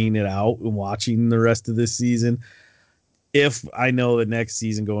finishing it out and watching the rest of this season. If I know the next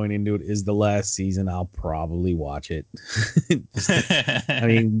season going into it is the last season, I'll probably watch it. I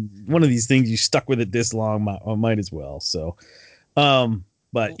mean, one of these things you stuck with it this long, might as well. So,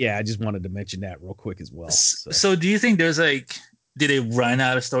 but yeah, I just wanted to mention that real quick as well. So, So do you think there's like, did they run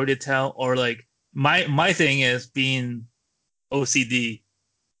out of story to tell, or like my thing is being OCD.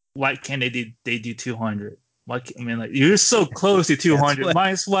 Why can't they do 200? I mean, like you're so close to that's 200, what might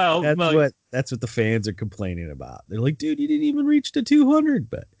as well. Like, that's what the fans are complaining about. They're like, dude, you didn't even reach the 200.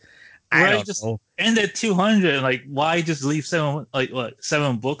 But I right, don't just know. end at 200. Like, why just leave seven, like what,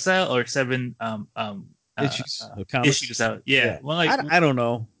 7 books out or seven Issues of comics. issues out? Yeah, Yeah, well, like, I don't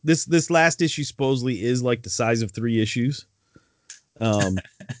know. This last issue supposedly is like the size of 3 issues. Um,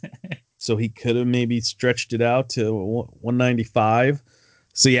 so he could have maybe stretched it out to 195.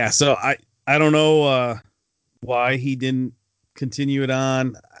 So yeah, so I don't know. why he didn't continue it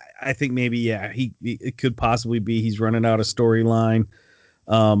on. I think maybe he it could possibly be he's running out of storyline.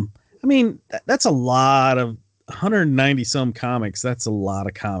 I mean that's a lot of 190 some comics. That's a lot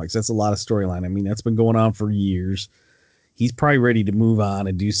of comics. That's a lot of storyline. I mean that's been going on for years. He's probably ready to move on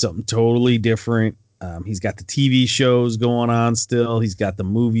and do something totally different. He's got the TV shows going on still. He's got the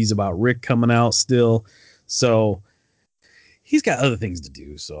movies about Rick coming out still. So he's got other things to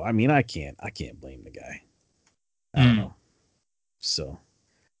do. So I mean, I can't blame the guy. I don't know. So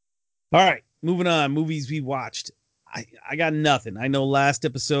all right, moving on. Movies we watched. I got nothing. I know last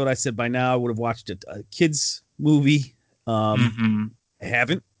episode I said by now I would have watched a kids movie. I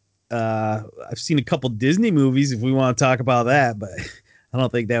haven't. I've seen a couple Disney movies if we want to talk about that, but I don't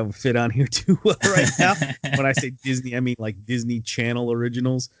think that would fit on here too well right now. When I say Disney, I mean like Disney Channel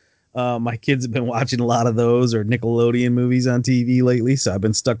originals. My kids have been watching a lot of those or Nickelodeon movies on TV lately, so I've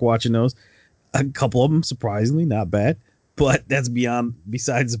been stuck watching those. A couple of them, surprisingly, not bad, but that's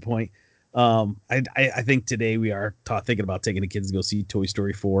besides the point. I think today we are thinking about taking the kids to go see Toy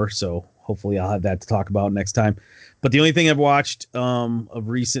Story 4, so hopefully I'll have that to talk about next time. But the only thing I've watched of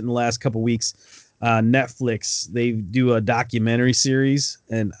recent in the last couple weeks, Netflix, they do a documentary series,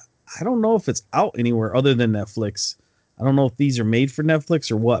 and I don't know if it's out anywhere other than Netflix. I don't know if these are made for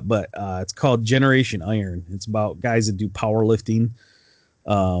Netflix or what, but it's called Generation Iron. It's about guys that do powerlifting,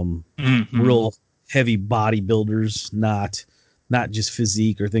 real heavy bodybuilders, not just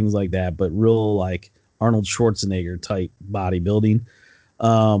physique or things like that, but real like Arnold Schwarzenegger type bodybuilding.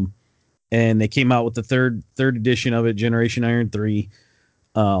 And they came out with the third edition of it, Generation Iron 3.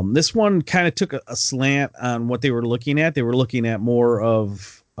 This one kind of took a slant on what they were looking at. They were looking at more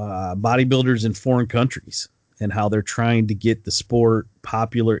of bodybuilders in foreign countries and how they're trying to get the sport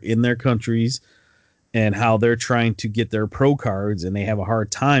popular in their countries and how they're trying to get their pro cards, and they have a hard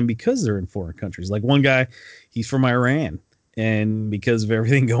time because they're in foreign countries. Like one guy, he's from Iran, and because of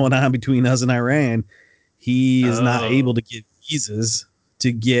everything going on between us and Iran, he is not able to get visas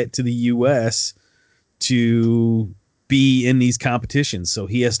to get to the U.S. to be in these competitions. So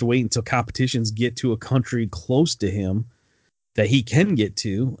he has to wait until competitions get to a country close to him that he can get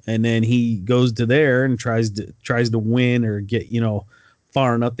to, and then he goes to there and tries to win or get,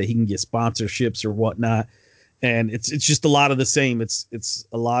 far enough that he can get sponsorships or whatnot. And it's just a lot of the same. It's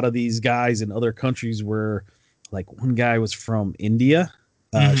a lot of these guys in other countries where, like one guy was from India,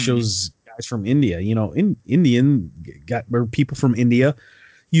 shows guys from India, people from India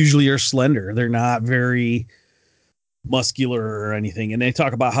usually are slender. They're not very muscular or anything. And they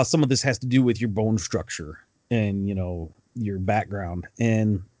talk about how some of this has to do with your bone structure and, your background.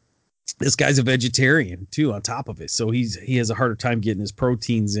 And this guy's a vegetarian too, on top of it. So he has a harder time getting his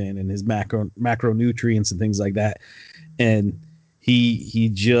proteins in and his macronutrients and things like that. And he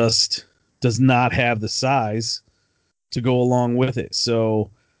just does not have the size to go along with it.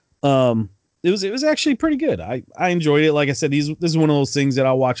 So, it was actually pretty good. I enjoyed it. Like I said, this is one of those things that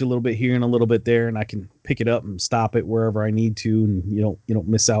I'll watch a little bit here and a little bit there, and I can pick it up and stop it wherever I need to, and you don't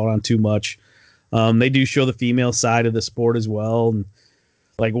miss out on too much. They do show the female side of the sport as well, and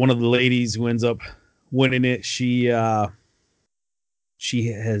like one of the ladies who ends up winning it, she has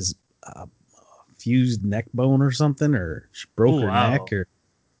fused neck bone or something, or she broke her neck or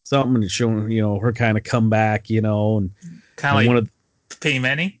something, and showing her kind of comeback, and kind of like one of Peyton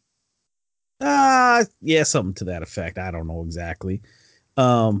Manning. Yeah, something to that effect. I don't know exactly.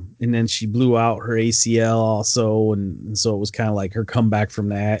 And then she blew out her ACL also, and so it was kind of like her comeback from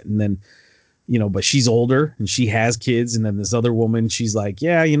that. And then, but she's older and she has kids. And then this other woman, she's like,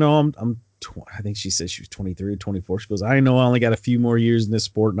 yeah, I think she said she was 23 or 24. She goes, I know I only got a few more years in this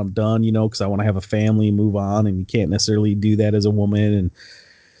sport and I'm done, because I want to have a family and move on, and you can't necessarily do that as a woman. And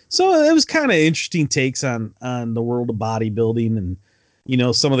so it was kind of interesting takes on the world of bodybuilding. And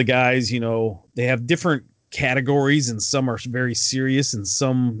some of the guys, they have different categories, and some are very serious, and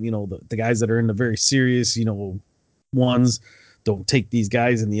some, the guys that are in the very serious, ones don't take these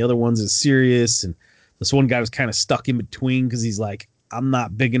guys, and the other ones is serious. And this one guy was kind of stuck in between because he's like, I'm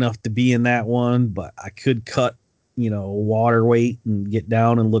not big enough to be in that one, but I could cut, water weight and get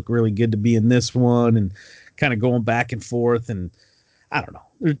down and look really good to be in this one, and kind of going back and forth. And I don't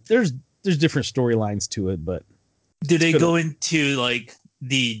know. There's different storylines to it, but do they go into like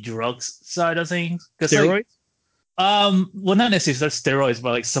the drugs side of things? Steroids? Well, not necessarily steroids,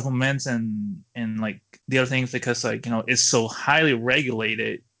 but like supplements and like the other things, because it's so highly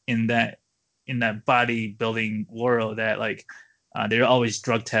regulated in that bodybuilding world that they're always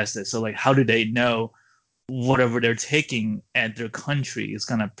drug tested. So like, how do they know whatever they're taking at their country is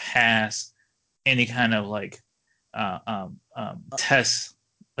gonna pass any kind of test,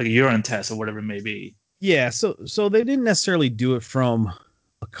 like a urine test or whatever it may be? Yeah, so they didn't necessarily do it from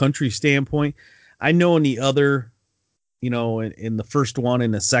a country standpoint. I know in the other, in the first one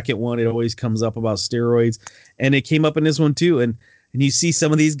and the second one, it always comes up about steroids, and it came up in this one too. And you see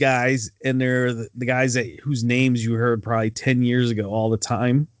some of these guys, and they're the guys whose names you heard probably 10 years ago all the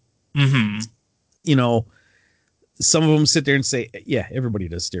time. Mm-hmm. You know, some of them sit there and say, "Yeah, everybody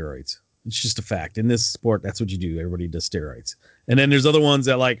does steroids. It's just a fact in this sport. That's what you do. Everybody does steroids." And then there's other ones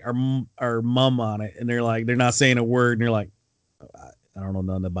that like are mum on it, and they're not saying a word, and you're like, I don't know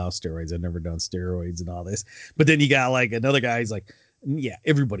nothing about steroids. I've never done steroids and all this. But then you got like another guy. He's like, yeah,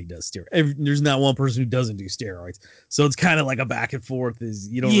 everybody does steroids. There's not one person who doesn't do steroids. So it's kind of like a back and forth. Is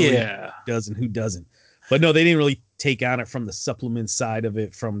you don't really know Yeah. who does and who doesn't. But no, they didn't really take on it from the supplement side of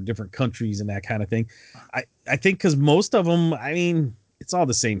it from different countries and that kind of thing. I think because most of them, I mean, it's all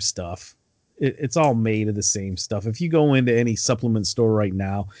the same stuff. It's all made of the same stuff. If you go into any supplement store right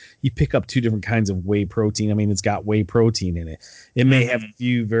now, you pick up two different kinds of whey protein. I mean, it's got whey protein in it. It may have a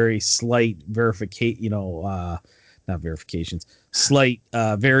few very slight not verifications, slight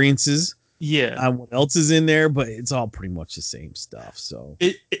variances Yeah. on what else is in there, but it's all pretty much the same stuff. So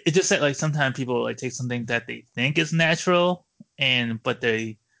It just said like sometimes people like take something that they think is natural but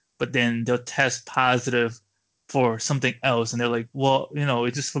then they'll test positive for something else, and they're like, well,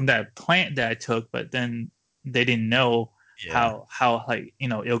 it's just from that plant that I took, but then they didn't know yeah, how like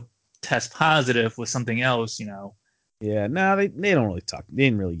it'll test positive with something else. yeah. No, they don't really talk. They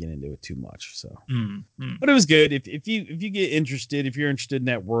didn't really get into it too much. So, Mm, mm. but it was good. If you get interested, if you're interested in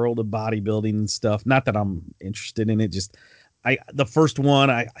that world of bodybuilding and stuff, not that I'm interested in it, just the first one,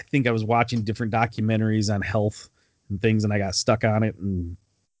 I think I was watching different documentaries on health and things, and I got stuck on it, and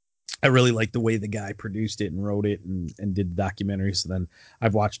I really liked the way the guy produced it and wrote it and did the documentary. So then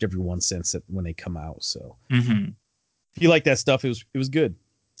I've watched every one since it when they come out. So Mm-hmm. if you like that stuff, it was good.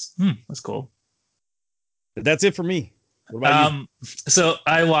 That's cool. But that's it for me. What about you? So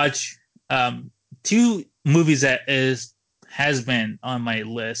I watch two movies that has been on my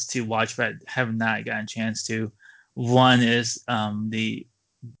list to watch, but have not gotten a chance to. One is the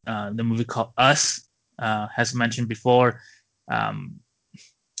movie called Us, as mentioned before. Um,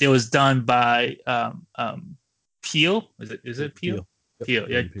 it was done by Peele. Is it Peele? Peel. Yep.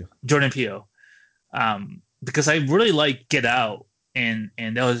 Peele, yeah, Jordan Peele. Jordan Peele. Because I really like Get Out, and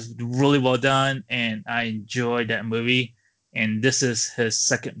that was really well done, and I enjoyed that movie. And this is his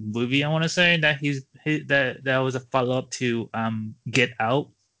second movie, I want to say that that was a follow up to Get Out.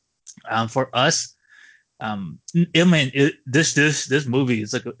 For Us, this movie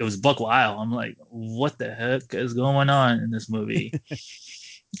is like it was buck wild. I'm like, what the heck is going on in this movie?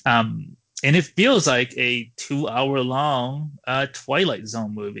 And it feels like a 2 hour long Twilight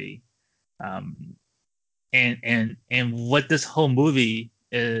Zone movie. Um, and what this whole movie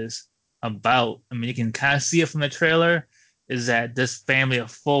is about. I mean, you can kind of see it from the trailer. Is that this family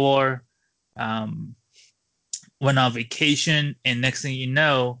of four um, went on vacation, and next thing you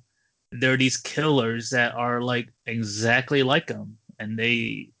know, there are these killers that are like exactly like them,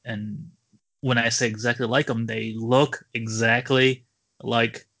 and when I say exactly like them, they look exactly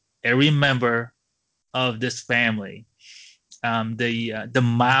like every member of this family. The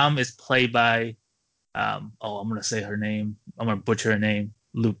mom is played by I'm gonna say her name. I'm gonna butcher her name.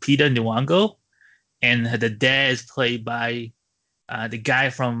 Lupita Nyong'o, and the dad is played by the guy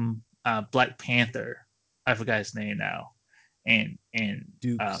from Black Panther. I forgot his name now. And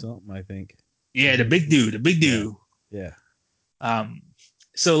Duke something, I think. yeah, Is the it? big dude, the big Yeah. dude. Yeah. Um,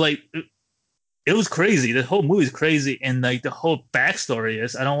 so like it was crazy. The whole movie is crazy, and like the whole backstory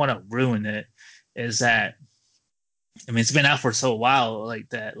is I don't want to ruin it. Is that I mean it's been out for so while like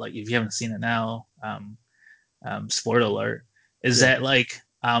that. Like if you haven't seen it now, spoiler alert, is Yeah. that like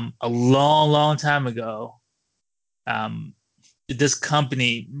a long, long time ago, um, this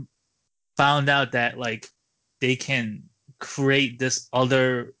company found out that like they can create this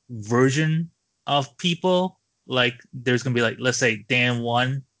other version of people. Like there's gonna be like let's say Dan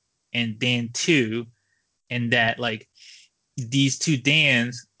one and Dan two, and that like these two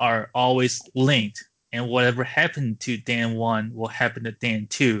Dans are always linked, and whatever happened to Dan one will happen to Dan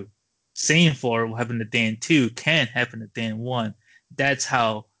two. Same for what happened to Dan two can happen to Dan one. That's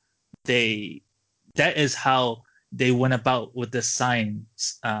how they. That is how they went about with the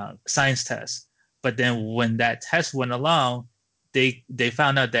science test. But then when that test went along, they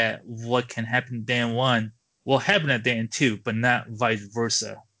found out that what can happen to Dan one will happen to Dan two, but not vice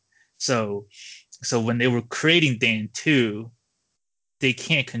versa. So when they were creating Dan two, they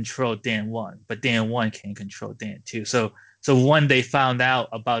can't control Dan one, but Dan one can control Dan two. So when they found out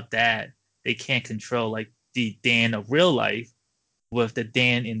about that, they can't control like the Dan of real life with the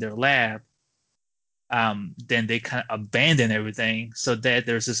Dan in their lab. then they kind of abandon everything so that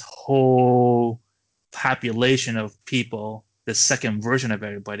there's this whole population of people, the second version of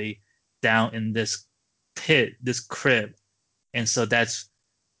everybody, down in this pit, this crib. And so that's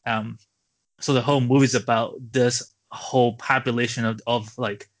um so the whole movie's about this whole population of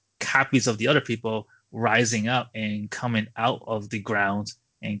like copies of the other people rising up and coming out of the ground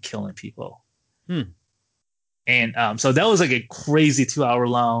and killing people. Hmm. And so that was like a crazy 2 hour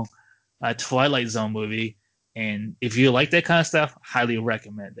long Twilight Zone movie. And if you like that kind of stuff, highly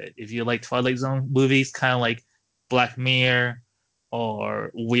recommend it. If you like Twilight Zone movies, kind of like Black Mirror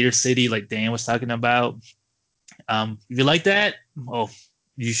or Weird City, like Dan was talking about, if you like that, oh,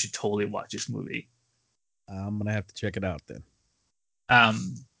 you should totally watch this movie. I'm gonna have to check it out then.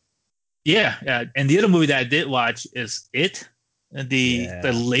 Um, yeah, and the other movie that I did watch is It, the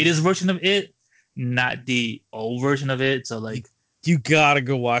Yeah, latest version of It, not the old version of it. So you, like, you gotta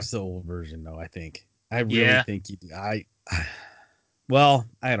go watch the old version though. I really yeah, think you do. Well,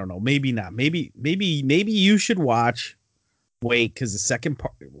 I don't know. Maybe not. Maybe you should watch. Wait, because the second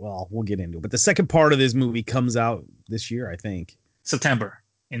part. Well, we'll get into it. But the second part of this movie comes out this year, I think. September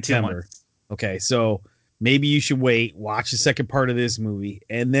in two September. months. Okay, so maybe you should wait, watch the second part of this movie,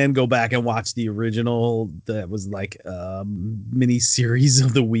 and then go back and watch the original that was like mini series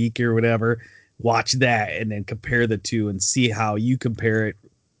of the week or whatever. Watch that and then compare the two and see how you compare it.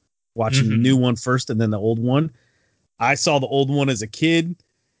 Watching the new Hmm. one first and then the old one. I saw the old one as a kid,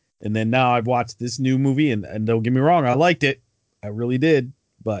 and then now I've watched this new movie, and don't get me wrong, I liked it. I really did,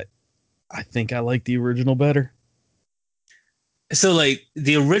 but I think I like the original better. So like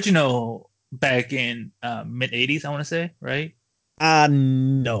the original back in mid '80s, I want to say, right?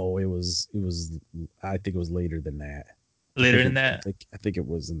 No, it was I think it was later than that. Later than that. I think it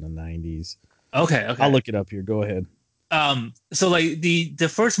was in the 90s. Okay, I'll okay. look it up here. Go ahead. So like the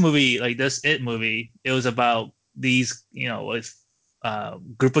first movie, like this It movie, it was about these, like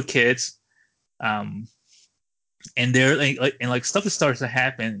group of kids, um, and they're like stuff starts to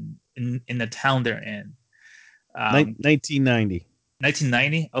happen in the town they're in. Um, 1990.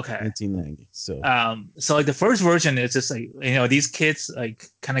 1990. Okay. 1990. So, So like the first version is just like these kids like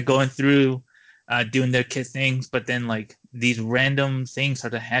kind of going through, doing their kid things, but then like these random things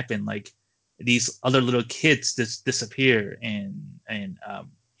start to happen, like these other little kids just disappear and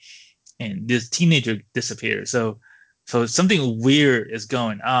this teenager disappears. So something weird is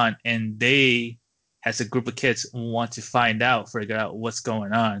going on, and they, as a group of kids, want to find out, figure out what's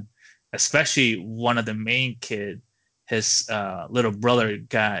going on. Especially one of the main kid, his little brother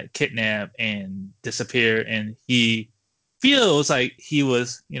got kidnapped and disappeared, and he feels like he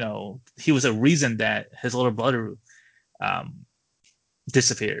was a reason that his little brother um,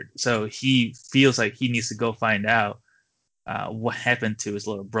 disappeared. So he feels like he needs to go find out what happened to his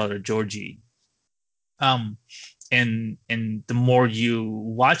little brother Georgie. Um, and the more you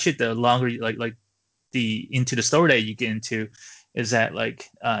watch it, the longer like the into the story that you get into is that like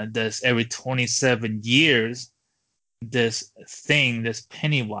this every 27 years this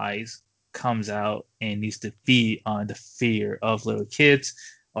Pennywise comes out and needs to feed on the fear of little kids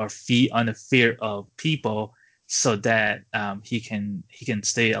or feed on the fear of people so that he can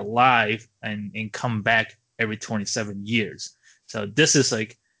stay alive and come back every 27 years. So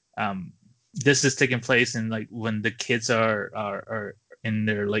um, this is taking place in like when the kids are in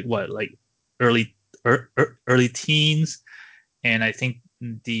their like what like early early teens, and I think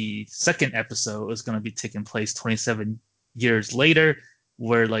the second episode is going to be taking place 27 years later,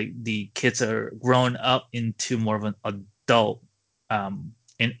 where like the kids are grown up into more of an adult,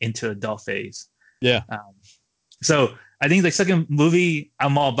 into adult phase. yeah. Um, so I think the second movie,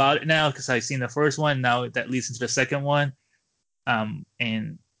 I'm all about it now because I've seen the first one. Now that leads into the second one. And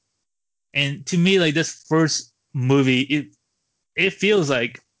to me, like this first movie, it feels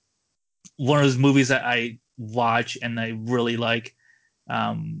like one of those movies that I watch and I really like.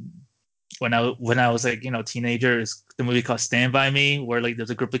 Um, when I was like teenager, is the movie called Stand by Me, where like there's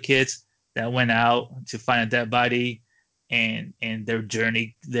a group of kids that went out to find a dead body, and their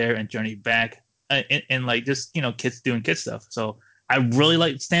journey there and journey back, and like just kids doing kid stuff. So I really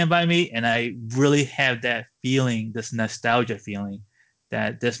like Stand by Me, and I really have that feeling, this nostalgia feeling,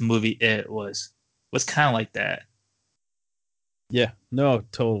 that this movie it was kind of like that. Yeah. No,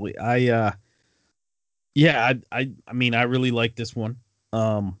 totally. Yeah, I mean, I really like this one.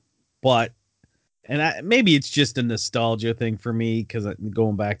 But maybe it's just a nostalgia thing for me because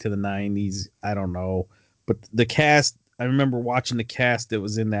going back to the 90s, I don't know. But the cast, I remember watching the cast that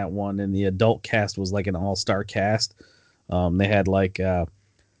was in that one, and the adult cast was like an all-star cast. They had like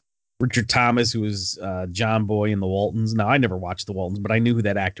Richard Thomas, who was John Boy in the Waltons. Now, I never watched the Waltons, but I knew who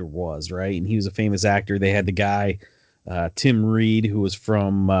that actor was, right? And he was a famous actor. They had the guy, Tim Reed, who was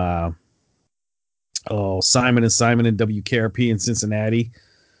from Simon and WKRP in Cincinnati.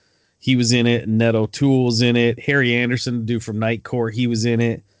 He was in it. Ned O'Toole was in it. Harry Anderson, the dude from Night Court, he was in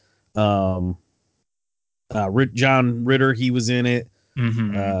it. John Ritter, he was in it.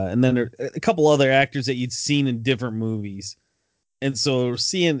 Mm-hmm. And then there, a couple other actors that you'd seen in different movies. And so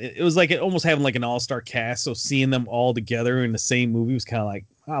seeing it was like it almost having like an all-star cast. So seeing them all together in the same movie was kind of like,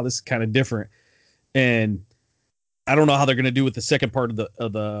 wow, this is kind of different. And I don't know how they're going to do with the second part of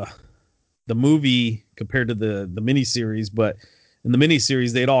the movie compared to the miniseries, but in the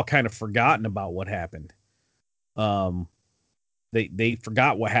miniseries, they'd all kind of forgotten about what happened. They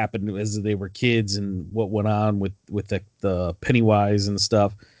forgot what happened as they were kids and what went on with the Pennywise and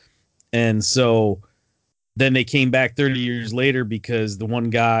stuff. And so then they came back 30 years later because the one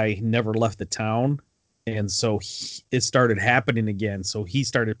guy never left the town. And so it started happening again. So he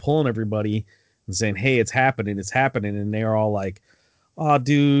started pulling everybody and saying, hey, it's happening. It's happening. And they're all like, oh,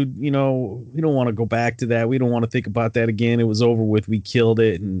 dude, we don't want to go back to that. We don't want to think about that again. It was over with. We killed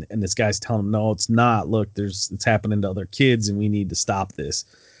it. And this guy's telling him, no, it's not. Look, it's happening to other kids and we need to stop this.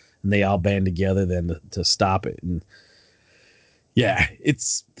 And they all band together then to stop it. And yeah, it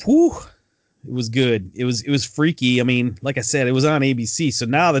was good. It was freaky. I mean, like I said, it was on ABC. So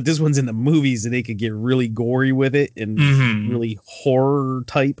now that this one's in the movies and they could get really gory with it and really horror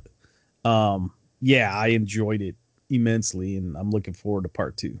type. Yeah, I enjoyed it immensely and I'm looking forward to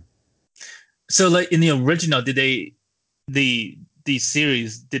part 2. So like in the original, the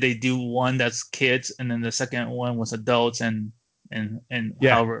series, did they do one that's kids and then the second one was adults and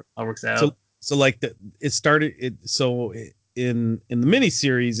Yeah. how it works out? So like it started in the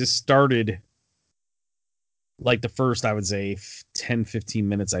miniseries, it started like the first, I would say 10, 15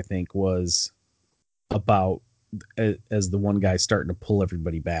 minutes, I think, was about as the one guy starting to pull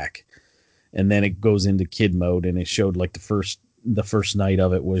everybody back. And then it goes into kid mode and it showed like the first night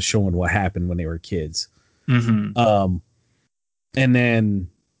of it was showing what happened when they were kids. Mm-hmm. And then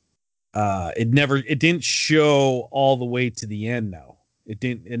it didn't show all the way to the end now. It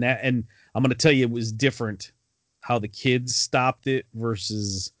didn't, and I'm going to tell you, it was different how the kids stopped it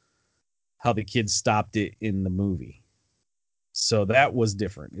versus how the kids stopped it in the movie. So that was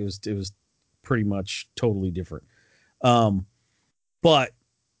different. It was pretty much totally different. But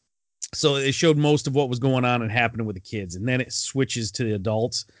so it showed most of what was going on and happening with the kids, and then it switches to the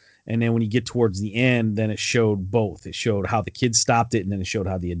adults. And then when you get towards the end, then it showed both. It showed how the kids stopped it, and then it showed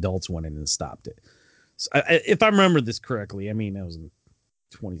how the adults went in and stopped it. So if I remember this correctly, I mean, that was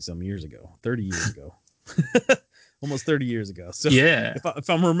 20-some years ago, 30 years ago, almost 30 years ago. So yeah, if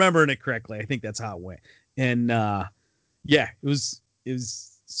I'm remembering it correctly, I think that's how it went. And yeah, it was.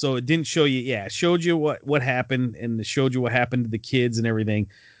 So it didn't show you. Yeah, it showed you what happened, and it showed you what happened to the kids and everything.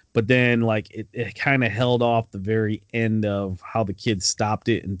 But then, like, it kind of held off the very end of how the kids stopped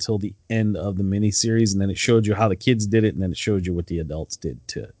it until the end of the miniseries, and then it showed you how the kids did it, and then it showed you what the adults did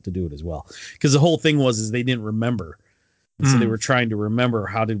to do it as well. Because the whole thing is they didn't remember, and so they were trying to remember,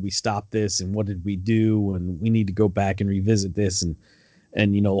 how did we stop this, and what did we do, and we need to go back and revisit this,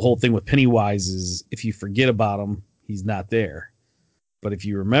 and the whole thing with Pennywise is if you forget about him, he's not there, but if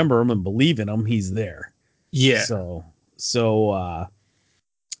you remember him and believe in him, he's there. yeah. So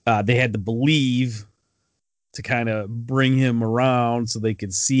they had to believe to kind of bring him around so they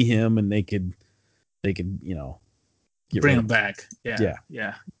could see him and they could bring him back.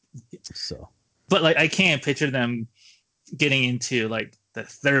 Yeah. So, but like I can't picture them getting into like the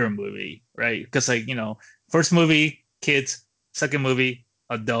third movie, right? Because like first movie kids, second movie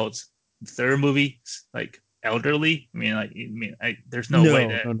adults, third movie like elderly. There's no way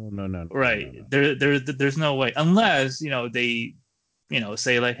that no, right no. there's no way unless they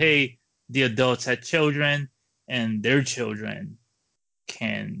say like, hey, the adults had children and their children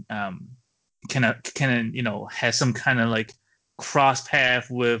can has some kind of like cross path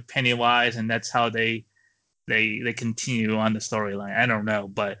with Pennywise, and that's how they continue on the storyline. I don't know,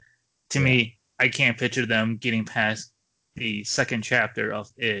 but to me, I can't picture them getting past the second chapter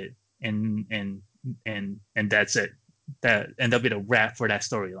of it, and that's it. That'll be the wrap for that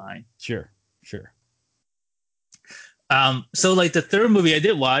storyline. Sure. So like the third movie I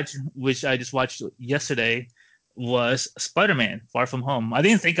did watch, which I just watched yesterday, was Spider-Man: Far From Home. I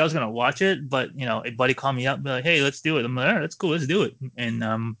didn't think I was gonna watch it, but a buddy called me up and be like, "Hey, let's do it." I'm like, "All right, that's cool, let's do it."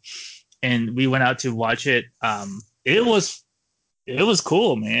 And we went out to watch it. It was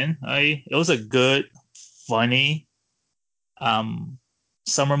cool, man. It was a good, funny,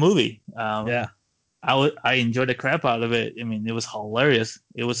 summer movie. Yeah. I enjoyed the crap out of it. I mean, it was hilarious.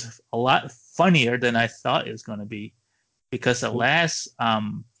 It was a lot funnier than I thought it was going to be because the Cool. last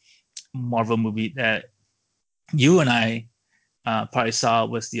Marvel movie that you and I probably saw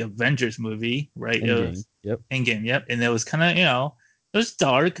was the Avengers movie, right? It Endgame. was Yep. Endgame, yep, and it was kind of it was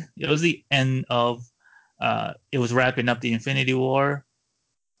dark. It was the end of it was wrapping up the Infinity War.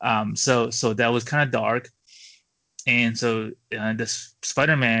 So that was kind of dark, and so this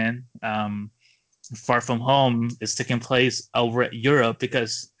Spider-Man Far From Home is taking place over at Europe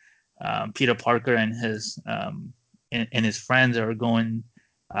because Peter Parker and his friends are going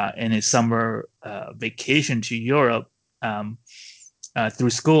in his summer vacation to Europe through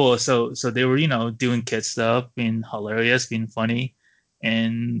school. So they were doing kid stuff, being hilarious, being funny,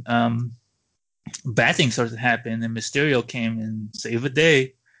 and bad things started to happen. And Mysterio came and saved the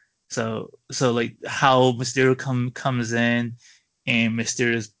day. So like how Mysterio comes in and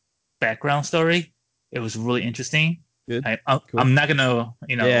Mysterio's background story, it was really interesting. Good. Cool. I'm not gonna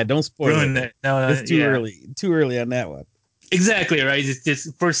Yeah, don't spoil it. ruin it. No, It's too yeah, early. Too early on that one. exactly right. It's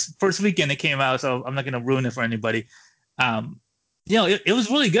just first weekend it came out, so I'm not gonna ruin it for anybody. Um, it was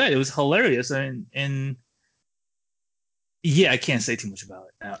really good. It was hilarious, and yeah, I can't say too much about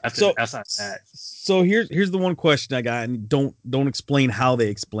it now after So outside of that. so here's the one question I got, and don't explain how they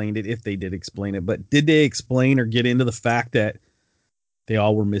explained it if they did explain it, but did they explain or get into the fact that they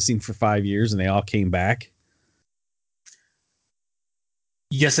all were missing for 5 years and they all came back?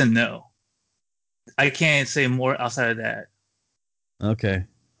 Yes and no. I can't say more outside of that. Okay.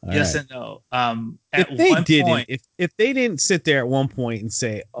 All Yes right. and no. If At they one didn't, point, if they didn't sit there at one point and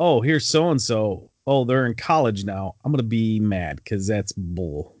say, "Oh, here's so and so. Oh, they're in college now," I'm gonna be mad because that's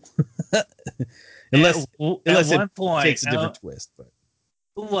bull. at unless at unless it one point, takes a different twist. But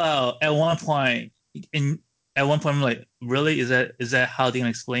well, at one point, in at one point, I'm like, really? Is that how they can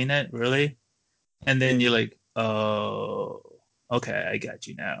explain it? Really? And then you're like, oh, okay, I got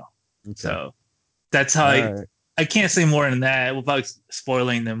you now. okay. So that's how All I right. I can't say more than that without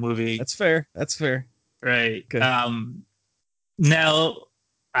spoiling the movie, That's fair. That's fair. right? Okay. Now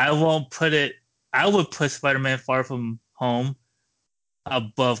I won't put it. I would put Spider-Man Far From Home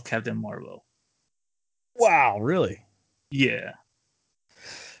above Captain Marvel. Wow. Really? Yeah,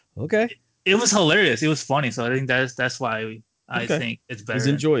 Okay. it was hilarious. It was funny. So I think that's why I Okay. think it's It was better than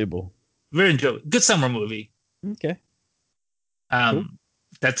enjoyable. very enjoyable. Good summer movie. Okay. Cool. Um,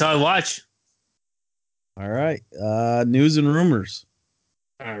 that's all I watch. All right. News and rumors.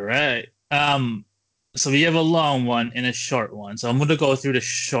 All right. So we have a long one and a short one. So I'm gonna go through the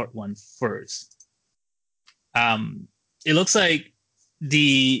short one first. Um, it looks like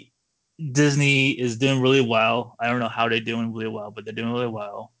the Disney is doing really well. I don't know how they're doing really well, but they're doing really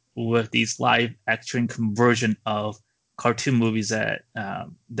well with these live action conversion of cartoon movies that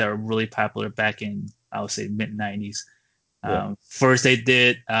are really popular back in I would say mid '90s. Yeah. First they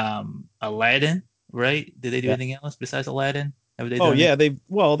did Aladdin, right? Did they do Yeah. anything else besides Aladdin? Have they Oh done it? yeah. They've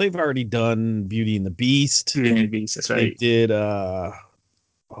already done Beauty and the Beast. Beauty and the Beast, that's They right. did. Oh,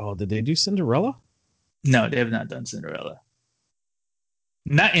 did they do Cinderella? No, they have not done Cinderella.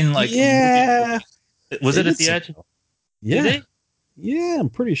 Not in like movie. Yeah. Was They it a did theatrical? Cinderella. Did Yeah. they? Yeah. I'm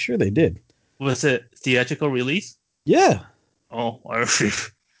pretty sure they did. Was it theatrical release? Yeah. Oh, I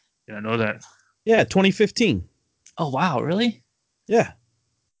didn't know that. Yeah. 2015. Oh wow, really? Yeah.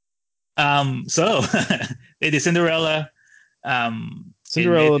 So they did Cinderella. It made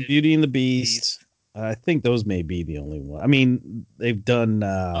Cinderella, Beauty and the Beast. Beast, I think those may be the only one. I mean, they've done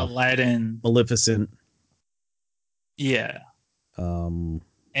Aladdin. Maleficent. Yeah, Um,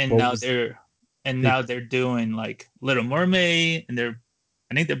 and what now was they're and they? now they're doing like Little Mermaid, and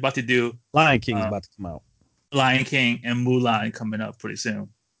I think they're about to do Lion King's uh, about to come out. Lion King and Mulan coming up pretty soon.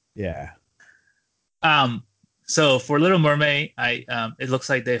 Yeah. Um, so for Little Mermaid, I it looks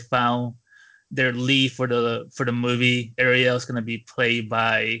like they found their lead for the movie. Ariel is going to be played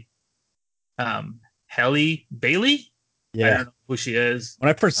by Halle Bailey. I Yeah. don't know who she is. When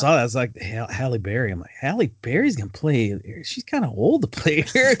I first saw that, I was like, Halle Berry. I'm like, Halle Berry's gonna play. She's kind of old to play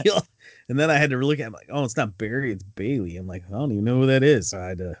Ariel. And then I had to look at. I'm like, oh, it's not Barry, it's Bailey. I'm like, I don't even know who that is. So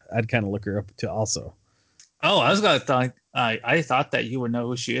I'd kind of look her up to also. Oh, I was gonna thought I thought that you would know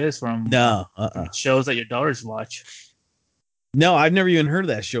who she is No, from shows that your daughters watch. no, I've never even heard of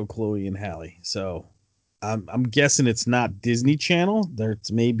that show, Chloe and Halle. So I'm guessing it's not Disney Channel.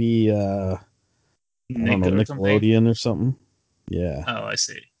 There's maybe I don't Nick know, or something. Nickelodeon or something. Yeah, Oh, I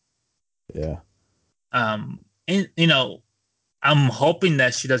see. yeah, And I'm hoping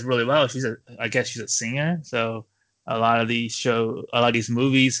that she does really well. I guess she's a singer, so a lot of these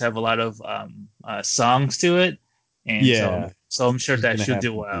movies have a lot of songs to it, and so yeah. so I'm sure She's that gonna she'll have do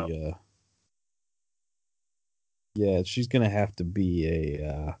to well. be. Yeah, she's gonna have to be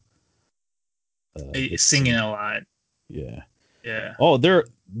good Singing singer. a lot. Yeah. Yeah. Oh, they're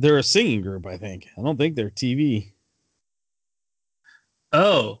a singing group, I think. I don't think they're TV.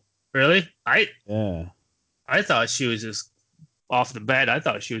 Oh, really? Yeah. I thought she was just off the bat. I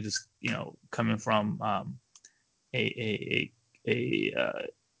thought she was just coming from a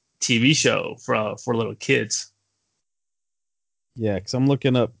TV show for little kids. Yeah, because I'm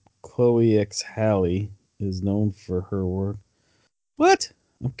looking up Chloe X Halle is known for her work. What?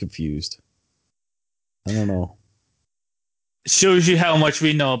 I'm confused. I don't know. Shows you how much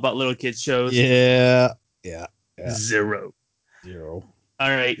we know about little kids shows. Yeah. Yeah. Yeah. Zero. Zero. All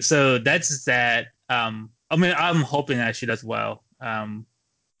right, so that's that. I mean, I'm hoping that she does well.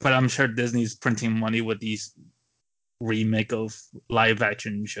 But I'm sure Disney's printing money with these remake of live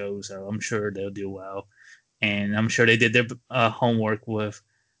action shows, so I'm sure they'll do well. And I'm sure they did their homework with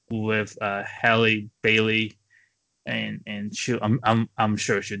Halle Bailey, and I'm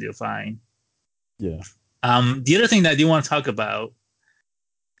sure she'll do fine. Yeah. The other thing that I do want to talk about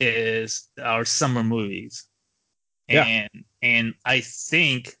is our summer movies. Yeah. And I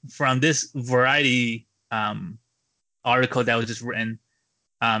think from this Variety article that was just written,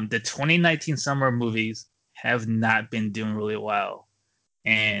 the 2019 summer movies have not been doing really well,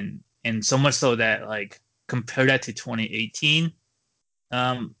 and so much so that like compare that to 2018,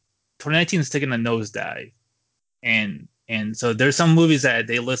 2019 is taking a nosedive, and so there's some movies that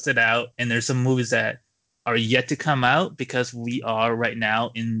they listed out, and there's some movies that are yet to come out because we are right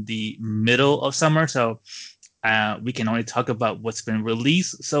now in the middle of summer. So we can only talk about what's been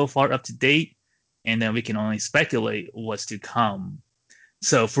released so far up to date, and then we can only speculate what's to come.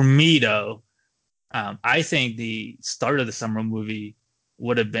 So for me, though, I think the start of the summer movie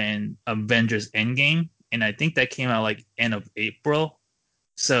would have been Avengers Endgame, and I think that came out like end of April.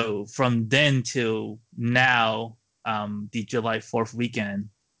 So from then till now, the July 4th weekend,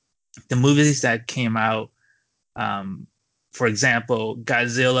 the movies that came out, um, for example,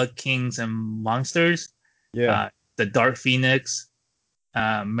 Godzilla, Kings and Monsters, Yeah. The Dark Phoenix,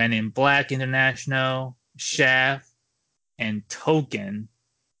 Men in Black International, Shaft, and Token,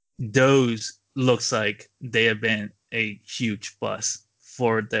 those looks like they have been a huge bust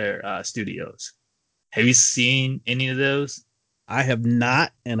for their studios. Have you seen any of those? I have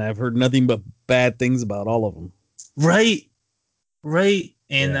not, and I've heard nothing but bad things about all of them. Right, right,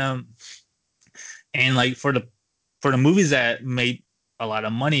 Yeah. and like for the movies that made a lot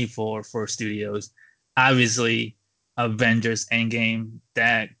of money for studios, obviously Avengers Endgame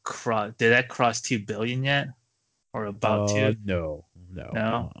did that cross 2 billion yet or about to? No. No.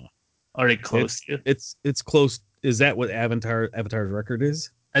 No, are they close It's to? it's close. Is that what Avatar's record is?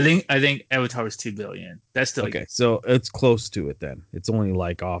 I think Avatar was 2 billion. That's still like Okay, so it's close to it then. It's only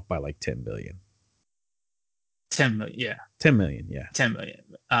like off by like 10 billion. 10 million. Yeah, 10 million, yeah. 10 million.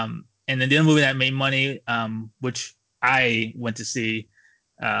 And then the other movie that made money, which I went to see,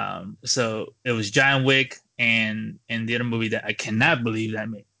 so it was John Wick, and the other movie that I cannot believe that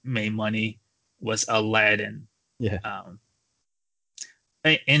made money was Aladdin. Yeah. Um,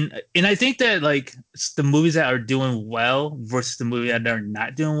 and I think that like the movies that are doing well versus the movie that are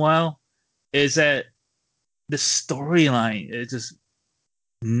not doing well is that the storyline is just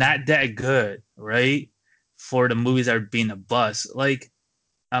not that good, right? For the movies that are being a bust, like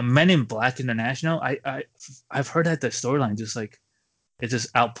Men in Black International. I've heard that the storyline just like it's just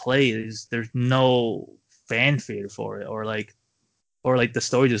outplayed. There's no fanfare for it, or like the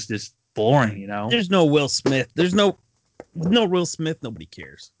story just boring, you know? There's no Will Smith. There's no Will Smith. Nobody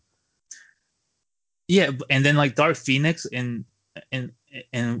cares. Yeah, and then like Dark Phoenix and and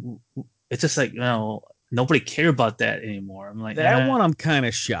it's just like nobody care about that anymore. I'm like, That one I'm kind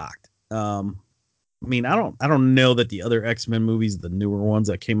of shocked. I mean, I don't know that the other X-Men movies, the newer ones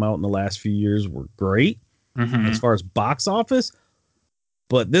that came out in the last few years were great as mhm. far as box office,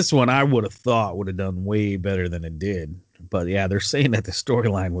 but this one I would have thought would have done way better than it did. But yeah, they're saying that the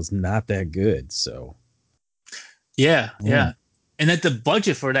storyline was not that good, so Yeah, mm, yeah. And that the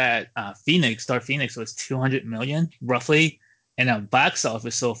budget for that Star Phoenix was 200 million roughly, and our box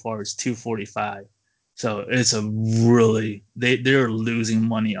office so far is 245. So it's a really they're losing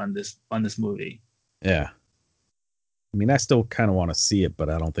money on this movie. yeah. I mean, I still kind of want to see it, but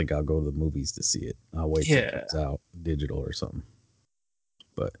I don't think I'll go to the movies to see it. I'll wait till it Yeah. comes out digital or something.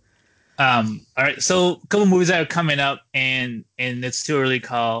 But All right. So a couple movies that are coming up, and it's too early to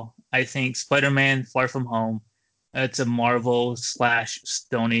call. I think Spider-Man: Far From Home. It's a Marvel slash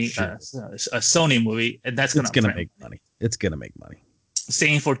sure, A Sony movie, and that's it's gonna gonna print make money. money. It's gonna make money.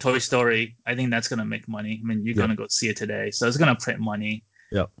 Same for Toy Story. I think that's gonna make money. I mean, you're Yep. gonna go see it today, so it's gonna print money.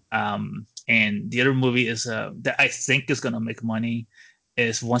 Yep. and the other movie is that I think is gonna make money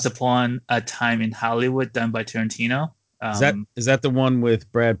is Once Upon a Time in Hollywood, done by Tarantino. Is that the one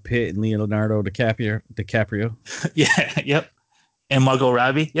with Brad Pitt and Leonardo DiCaprio? Yeah, yep, and Margot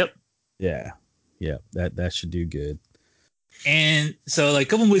Robbie, yep. Yeah, yeah, that should do good. And so like a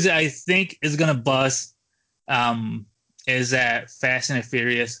couple movies that I think is gonna bust um, is that Fast and the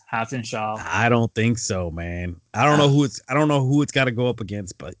Furious, Hobbs and Shaw. I don't think so, man. Uh, I don't know who it's got to go up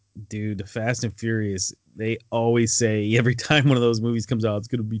against, but dude, the Fast and Furious, they always say every time one of those movies comes out, it's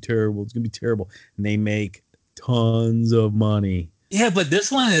gonna be terrible. It's gonna be terrible, and they make tons of money. yeah, but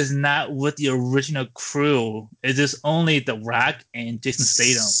this one is not with the original crew. It's just only The Rock and Jason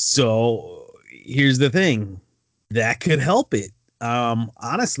Statham. So here's the thing, that could help it.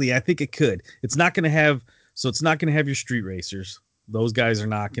 Honestly, I think it could. It's not gonna have your street racers. Those guys are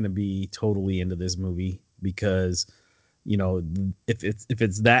not gonna be totally into this movie because if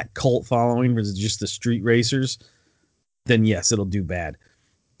it's that cult following versus just the street racers, then yes, it'll do bad.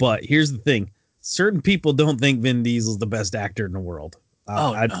 But here's the thing: certain people don't think Vin Diesel's the best actor in the world.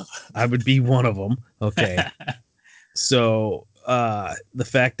 Oh I no. I would be one of them. Okay, so the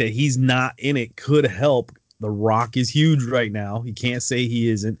fact that he's not in it could help. The Rock is huge right now. You can't say he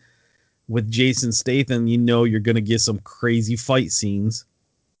isn't. With Jason Statham, you're going to get some crazy fight scenes.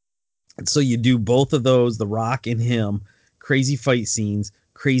 And so you do both of those, The Rock and him, crazy fight scenes,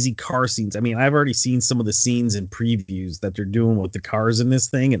 crazy car scenes. I mean, I've already seen some of the scenes and previews that they're doing with the cars in this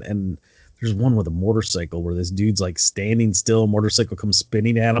thing. And there's one with a motorcycle where this dude's like standing still, a motorcycle comes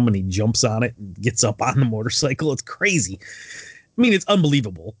spinning at him and he jumps on it and gets up on the motorcycle. It's crazy. I mean, it's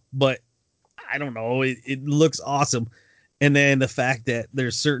unbelievable, but I don't know. It looks awesome. And then the fact that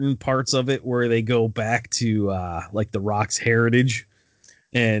there's certain parts of it where they go back to like the Rock's heritage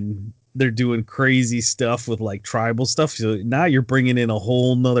and they're doing crazy stuff with like tribal stuff. So now you're bringing in a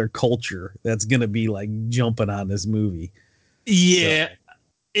whole nother culture that's going to be like jumping on this movie. So Yeah,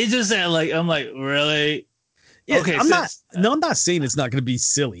 it's just that like I'm like really yeah, okay. Since I'm not saying it's not going to be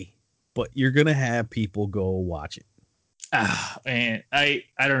silly, but you're going to have people go watch it. man, I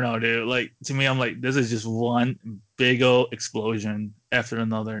don't know, dude. Like to me, I'm like this is just one big old explosion after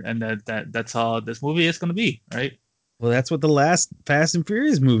another, and that's all this movie is gonna be, right? Well, that's what the last Fast and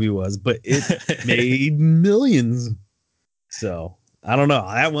Furious movie was, but it made millions. So I don't know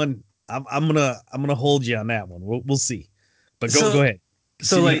that one. I'm gonna hold you on that one. We'll see. But go so ahead.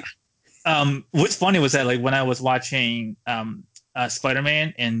 so Continue. like what's funny was that like when I was watching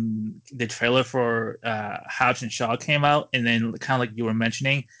Spider-Man and the trailer for Hobbs and Shaw came out, and then kind of like you were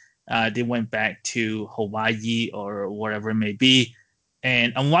mentioning, they went back to Hawaii or whatever it may be,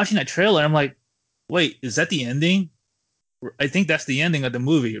 and I'm watching that trailer. I'm like, wait, is that the ending? I think that's the ending of the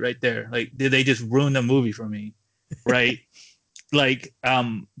movie right there. Like, did they just ruin the movie for me? Right? Like,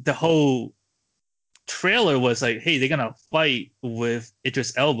 the whole trailer was like, hey, they're gonna fight with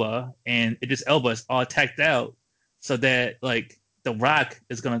Idris Elba, and Idris Elba is all teched out, so that like The Rock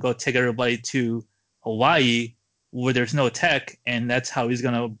is gonna go take everybody to Hawaii where there's no tech, and that's how he's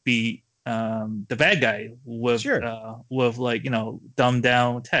gonna be the bad guy Sure. with like dumbed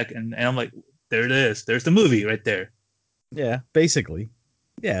down tech, and I'm like, there it is, there's the movie right there, Yeah. Basically.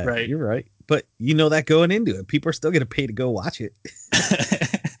 Yeah, right? you're right. But you know that going into it, people are still gonna pay to go watch it.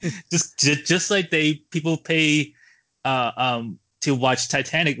 just like people pay to watch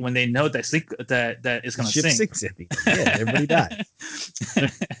Titanic when they know that it's The gonna ship sink. sinks at the end. Yeah, everybody dies.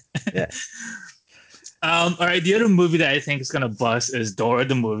 Yeah. All right, the other movie that I think is gonna bust is Dora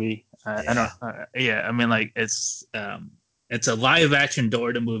the movie. I don't. Yeah. Yeah, I mean, like it's a live action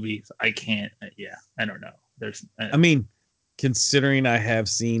Dora the movie. I can't. Yeah, I don't know. There's. I mean, considering I have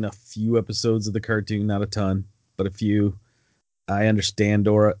seen a few episodes of the cartoon, not a ton, but a few, I understand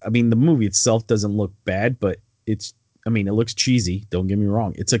Dora. I mean, the movie itself doesn't look bad, but it looks cheesy. Don't get me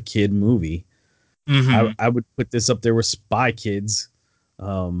wrong. It's a kid movie. Mm-hmm. I would put this up there with Spy Kids.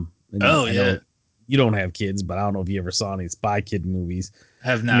 And Oh I yeah, know you don't have kids, but I don't know if you ever saw any Spy Kid movies.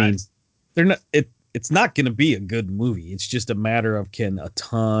 have I not mean, they're not. It's not going to be a good movie. It's just a matter of can a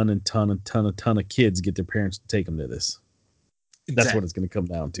ton of kids get their parents to take them to this. That's what exactly. it's going to come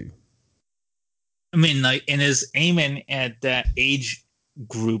down to. I mean, like, and is aiming at that age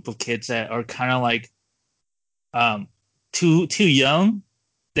group of kids that are kind of like um too young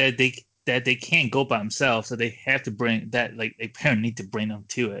that they can't go by themselves, so they have to bring that like a parent need to bring them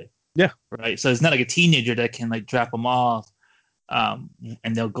to it, Yeah, right? So it's not like a teenager that can like drop them off,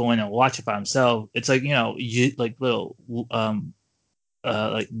 and they'll go in and watch it by themselves. It's like you like little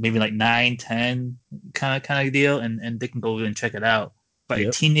like maybe like 9, 10 kind of deal, and they can go and check it out. But a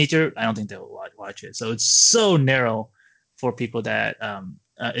yep. teenager, I don't think they'll watch it. So it's so narrow for people that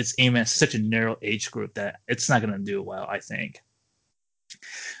it's aimed at such a narrow age group that it's not going to do well, I think.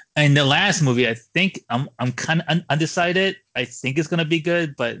 And the last movie, I think I'm kind of undecided. I think it's going to be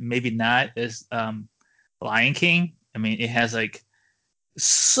good, but maybe not. Is Lion King. I mean, it has like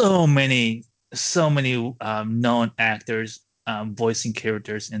so many known actors voicing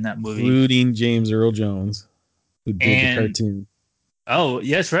characters in that movie, including James Earl Jones, who did the and cartoon. oh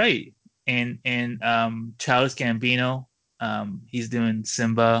yes, right, and Childish Gambino, he's doing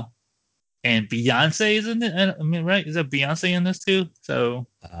Simba, and Beyonce is in it. I mean, right? Is that Beyonce in this too? So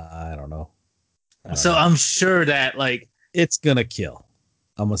I don't know. I'm sure that like it's gonna kill.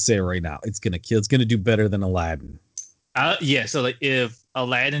 I'm gonna say it right now. It's gonna kill. It's gonna do better than Aladdin. yeah. So like if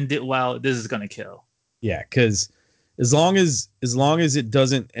Aladdin did well, this is gonna kill. Yeah, because as long as it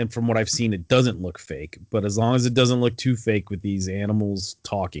doesn't, and from what I've seen, it doesn't look fake. But as long as it doesn't look too fake with these animals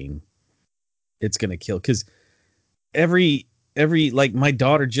talking, it's gonna kill. Because every like my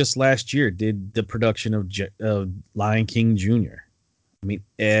daughter just last year did the production of Lion King Jr. I mean,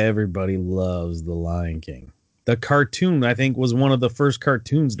 everybody loves the Lion King. The cartoon, I think, was one of the first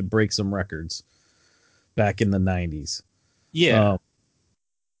cartoons to break some records back in the 90s. Yeah.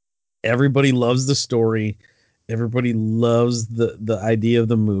 Everybody loves the story. Everybody loves the idea of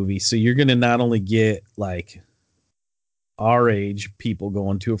the movie. So you're going to not only get like our age people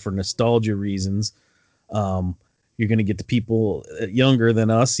going to it for nostalgia reasons. You're going to get the people younger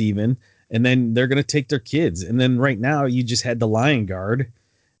than us even, and then they're going to take their kids. And then right now you just had the Lion Guard,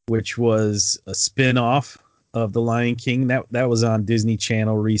 which was a spin-off of the Lion King that was on Disney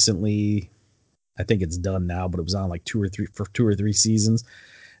Channel recently. I think it's done now, but it was on like 2 or 3 seasons.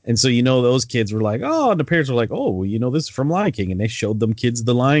 And so, those kids were like, oh, and the parents were like, oh, well, this is from Lion King. And they showed them kids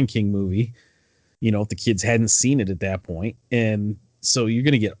the Lion King movie, if the kids hadn't seen it at that point. And so you're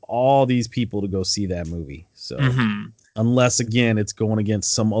going to get all these people to go see that movie. So unless, again, it's going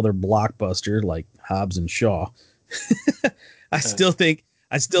against some other blockbuster like Hobbs and Shaw, I still think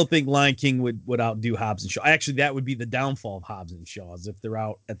Lion King would outdo Hobbs and Shaw. Actually, that would be the downfall of Hobbs and Shaw, is if they're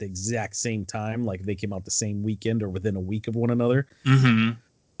out at the exact same time, like they came out the same weekend or within a week of one another.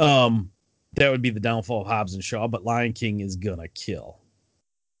 That would be the downfall of Hobbs and Shaw, but Lion King is gonna kill.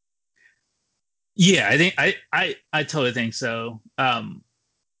 Yeah, I think I totally think so. I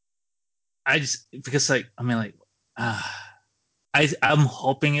just because I'm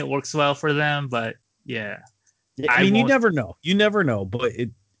hoping it works well for them, but yeah. I mean, you never know, but it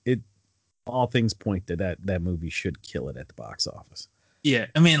all things point to that movie should kill it at the box office. Yeah,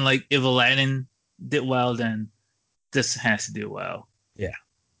 I mean, like if Aladdin did well, then this has to do well.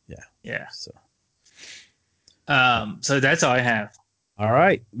 Yeah. So that's all I have. All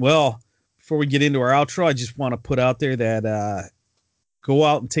right. Well, before we get into our outro, I just want to put out there that go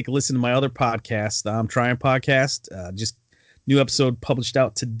out and take a listen to my other podcast, the I'm Trying podcast. Just new episode published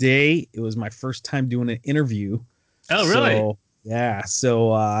out today. It was my first time doing an interview. Oh, really? So, yeah.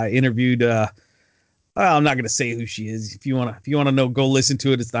 So I interviewed. I'm not going to say who she is. If you want to know, go listen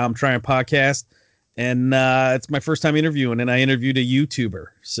to it. It's the I'm Trying podcast, and it's my first time interviewing. And I interviewed a YouTuber,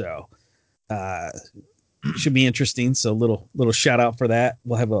 so should be interesting. So little shout out for that.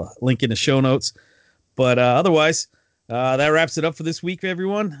 We'll have a link in the show notes. But otherwise, that wraps it up for this week,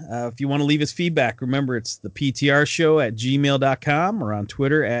 everyone. If you want to leave us feedback, remember it's the PTR Show at gmail.com or on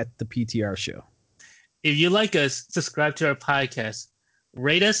Twitter at the PTR Show. If you like us, subscribe to our podcast,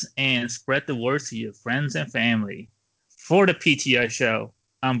 rate us, and spread the word to your friends and family. For the PTR Show,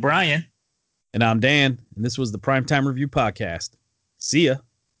 I'm Brian. And I'm Dan. And this was the Primetime Review Podcast. See ya.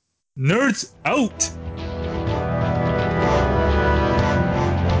 Nerds out.